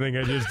almost everything.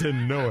 I just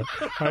didn't know it.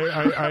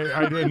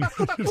 I didn't.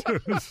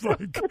 It's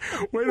like,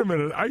 wait a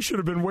minute. I should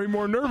have been way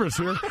more nervous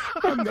here.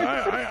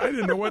 I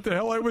didn't know what the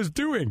hell I was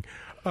doing.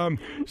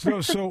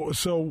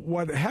 So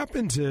what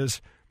happens is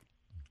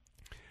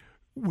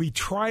we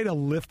try to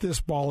lift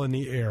this ball in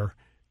the air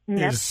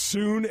as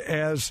soon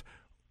as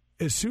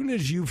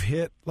you've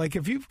hit, like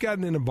if you've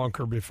gotten in a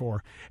bunker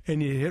before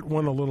and you hit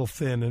one a little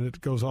thin and it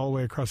goes all the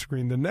way across the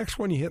green, the next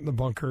one you hit in the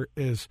bunker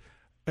is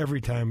every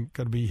time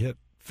going to be hit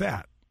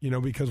fat,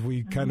 because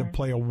we kind of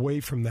play away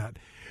from that.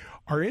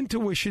 Our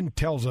intuition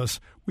tells us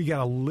we got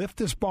to lift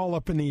this ball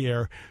up in the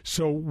air,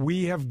 so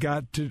we have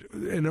got to,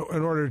 in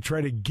order to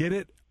try to get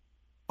it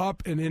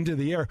up and into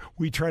the air,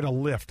 we try to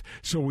lift.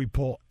 So we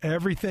pull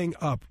everything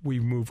up. We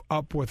move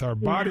up with our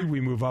body. We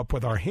move up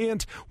with our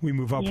hands. We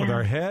move up with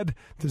our head.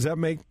 Does that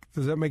make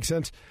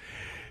sense?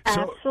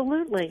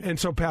 Absolutely. And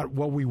so, Pat,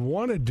 what we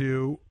want to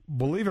do,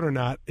 believe it or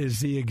not, is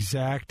the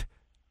exact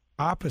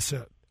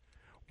opposite.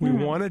 We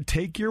want to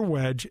take your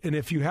wedge, and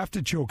if you have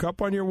to choke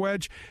up on your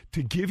wedge,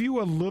 to give you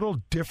a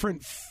little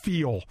different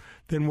feel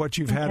than what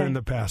you've had in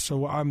the past.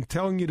 So I'm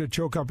telling you to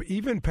choke up.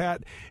 Even,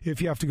 Pat, if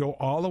you have to go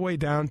all the way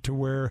down to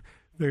where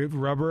the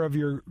rubber of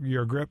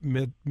your grip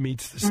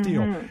meets the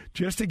steel,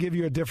 just to give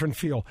you a different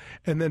feel.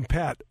 And then,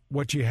 Pat,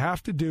 what you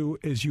have to do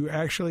is you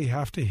actually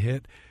have to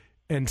hit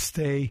and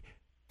stay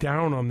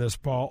down on this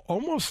ball,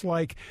 almost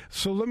like,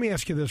 so let me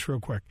ask you this real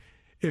quick.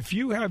 If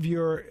you have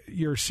your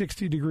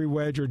 60-degree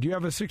wedge, or do you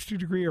have a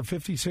 60-degree or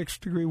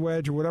 56-degree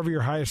wedge, or whatever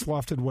your highest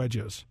lofted wedge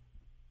is?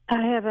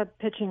 I have a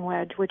pitching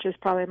wedge, which is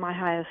probably my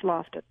highest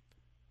lofted.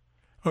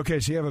 Okay,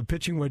 so you have a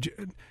pitching wedge.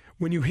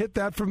 When you hit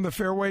that from the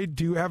fairway,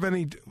 do you have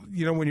any,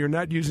 when you're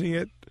not using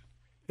it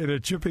in a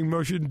chipping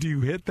motion, do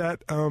you hit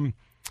that in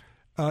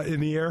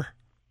the air?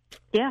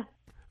 Yeah.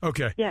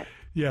 Okay. Yes.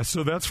 Yeah,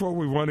 so that's what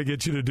we want to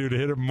get you to do, to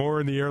hit it more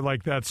in the air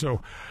like that.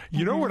 So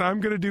you know what I'm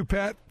going to do,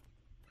 Pat?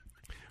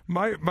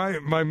 My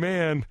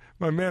man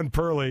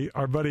Pearlie,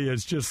 our buddy,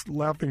 is just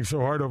laughing so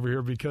hard over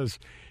here because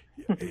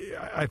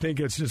I think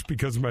it's just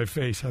because of my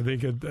face. I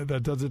think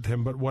that does it to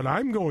him. But what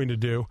I'm going to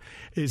do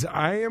is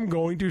I am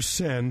going to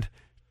send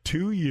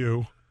to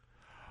you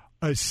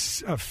a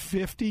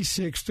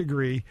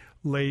 56-degree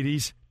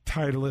ladies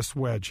Titleist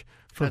wedge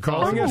for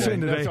calling us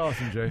in today. That's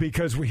awesome, Jay.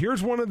 Because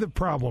here's one of the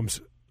problems,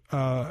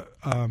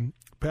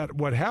 Pat.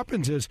 What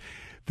happens is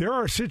there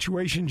are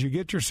situations you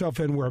get yourself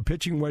in where a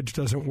pitching wedge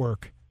doesn't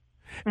work.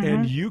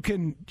 And you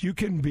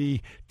can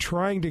be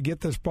trying to get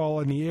this ball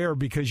in the air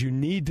because you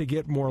need to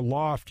get more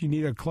loft. You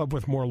need a club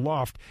with more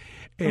loft,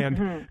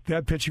 and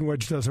that pitching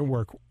wedge doesn't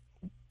work.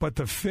 But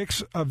the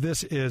fix of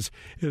this is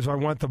I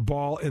want the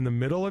ball in the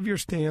middle of your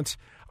stance.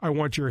 I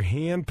want your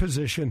hand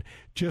position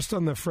just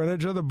on the front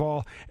edge of the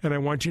ball, and I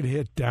want you to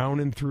hit down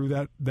and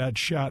through that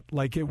shot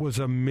like it was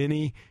a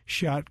mini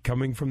shot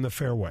coming from the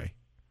fairway.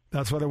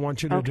 That's what I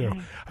want you to do.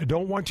 I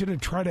don't want you to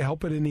try to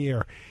help it in the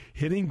air.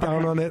 Hitting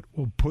down on it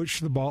will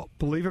push the ball,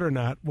 believe it or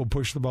not, will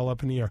push the ball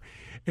up in the air.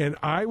 And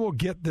I will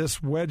get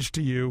this wedge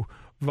to you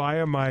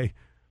via my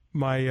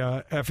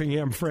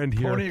Effingham friend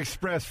here. Pony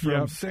Express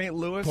from St.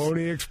 Louis.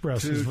 Pony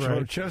Express is right.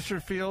 From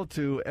Chesterfield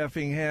to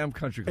Effingham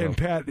Country Club. And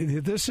Pat,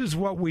 this is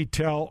what we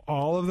tell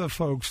all of the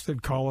folks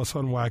that call us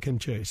on Whack and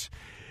Chase.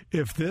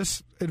 If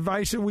this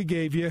advice that we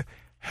gave you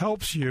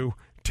helps you,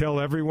 tell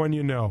everyone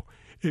you know.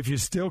 If you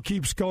still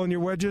keep sculling your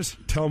wedges,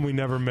 tell them we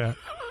never met.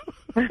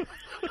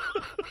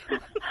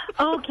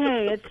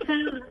 Okay, it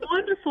sounds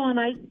wonderful, and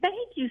I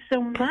thank you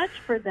so much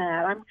for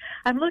that.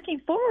 I'm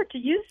looking forward to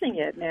using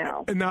it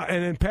now. And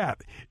then,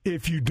 Pat,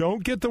 if you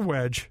don't get the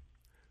wedge,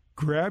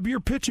 grab your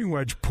pitching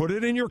wedge, put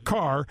it in your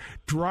car,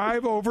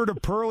 drive over to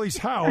Pearlie's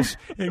house,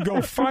 and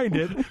go find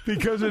it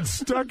because it's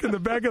stuck in the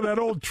back of that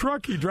old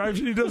truck he drives,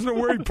 and he doesn't know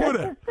where he put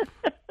it.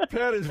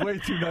 Pat is way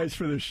too nice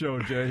for this show,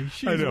 Jay.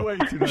 I know. Way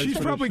too nice. She's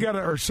probably got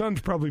her son's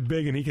probably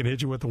big, and he can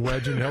hit you with the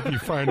wedge and help you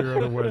find her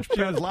other wedge.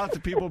 She has lots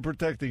of people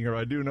protecting her.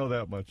 I do know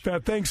that much.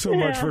 Pat, thanks so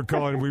much for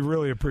calling. We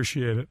really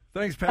appreciate it.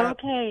 Thanks, Pat.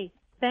 Okay,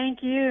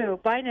 thank you.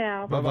 Bye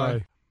now.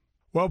 Bye-bye.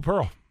 Well,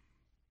 Pearl,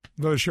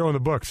 another show in the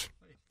books.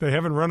 They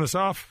haven't run us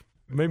off.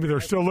 Maybe they're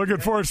still looking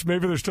for us.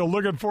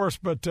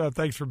 But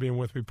thanks for being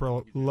with me,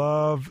 Pearl.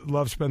 Love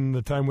spending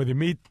the time with you.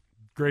 Meet.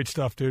 Great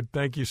stuff, dude.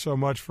 Thank you so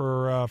much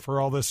for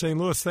all this. St.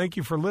 Louis, thank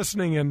you for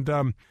listening. And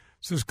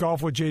this is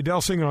Golf with Jay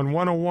Delsing on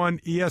 101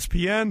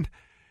 ESPN.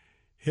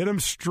 Hit 'em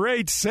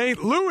straight,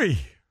 St. Louis.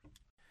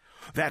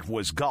 That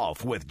was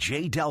Golf with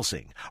Jay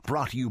Delsing,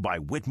 brought to you by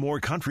Whitmore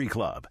Country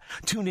Club.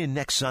 Tune in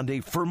next Sunday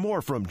for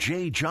more from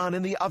Jay, John,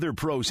 and the other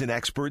pros and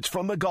experts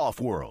from the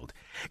golf world.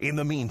 In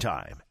the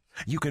meantime,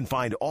 you can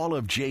find all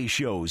of Jay's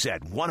shows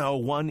at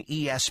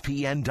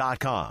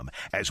 101ESPN.com,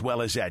 as well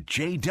as at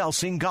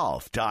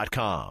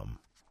jdelsinggolf.com.